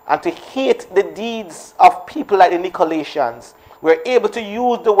word and to hate the deeds of people like the Nicolaitans. We're able to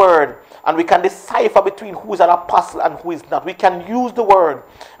use the word and we can decipher between who is an apostle and who is not. We can use the word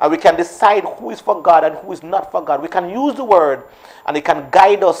and we can decide who is for God and who is not for God. We can use the word and it can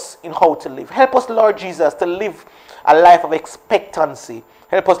guide us in how to live. Help us, Lord Jesus, to live a life of expectancy.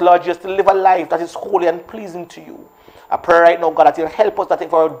 Help us, Lord Jesus, to live a life that is holy and pleasing to you. I pray right now, God, that you'll help us that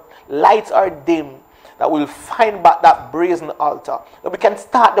if our lights are dim, that we'll find back that brazen altar, that we can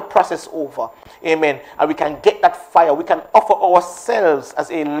start the process over. Amen. And we can get that fire. We can offer ourselves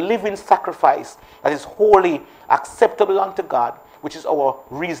as a living sacrifice that is holy, acceptable unto God, which is our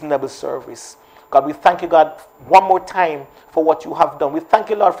reasonable service. God, we thank you, God, one more time for what you have done. We thank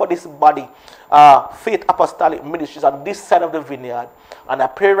you, Lord, for this body, Faith Apostolic Ministries on this side of the vineyard. And I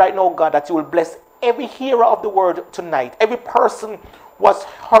pray right now, God, that you will bless every hearer of the word tonight, every person who has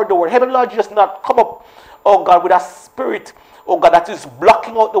heard the word. Heavenly Lord, just not come up, oh God, with a spirit, oh God, that is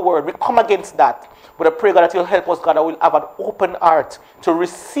blocking out the word. We come against that. But I pray, God, that you'll help us, God, that we'll have an open heart to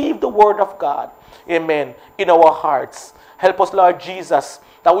receive the word of God, amen, in our hearts. Help us, Lord Jesus,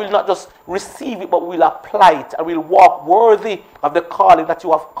 that we'll not just receive it, but we'll apply it and we'll walk worthy of the calling that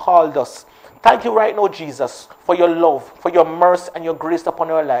you have called us. Thank you right now, Jesus, for your love, for your mercy and your grace upon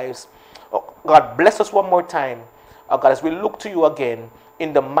our lives. Oh, God, bless us one more time. Oh, God, as we look to you again,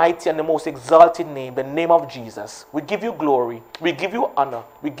 in the mighty and the most exalted name, the name of Jesus. We give you glory. We give you honor.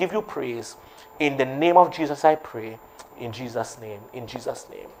 We give you praise. In the name of Jesus, I pray. In Jesus' name. In Jesus'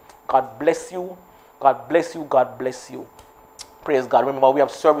 name. God bless you. God bless you. God bless you. Praise God. Remember, we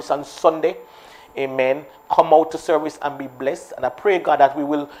have service on Sunday. Amen. Come out to service and be blessed. And I pray, God, that we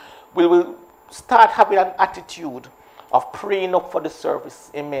will start having an attitude of praying up for the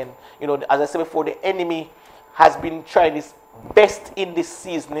service. Amen. You know, as I said before, the enemy has been trying his best in this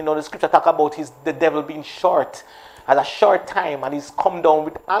season. You know, the scripture talk about the devil being short, has a short time, and he's come down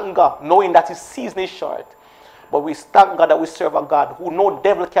with anger, knowing that his season is short. But we thank God that we serve a God who no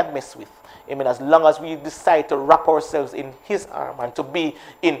devil can mess with. Amen. As long as we decide to wrap ourselves in his arm and to be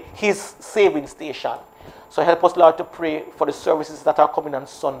in his saving station. So help us, Lord, to pray for the services that are coming on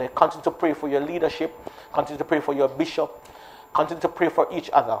Sunday. Continue to pray for your leadership. Continue to pray for your bishop. Continue to pray for each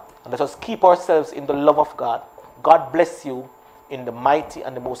other. And let us keep ourselves in the love of God. God bless you in the mighty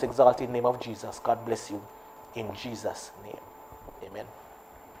and the most exalted name of Jesus. God bless you in Jesus' name. Amen.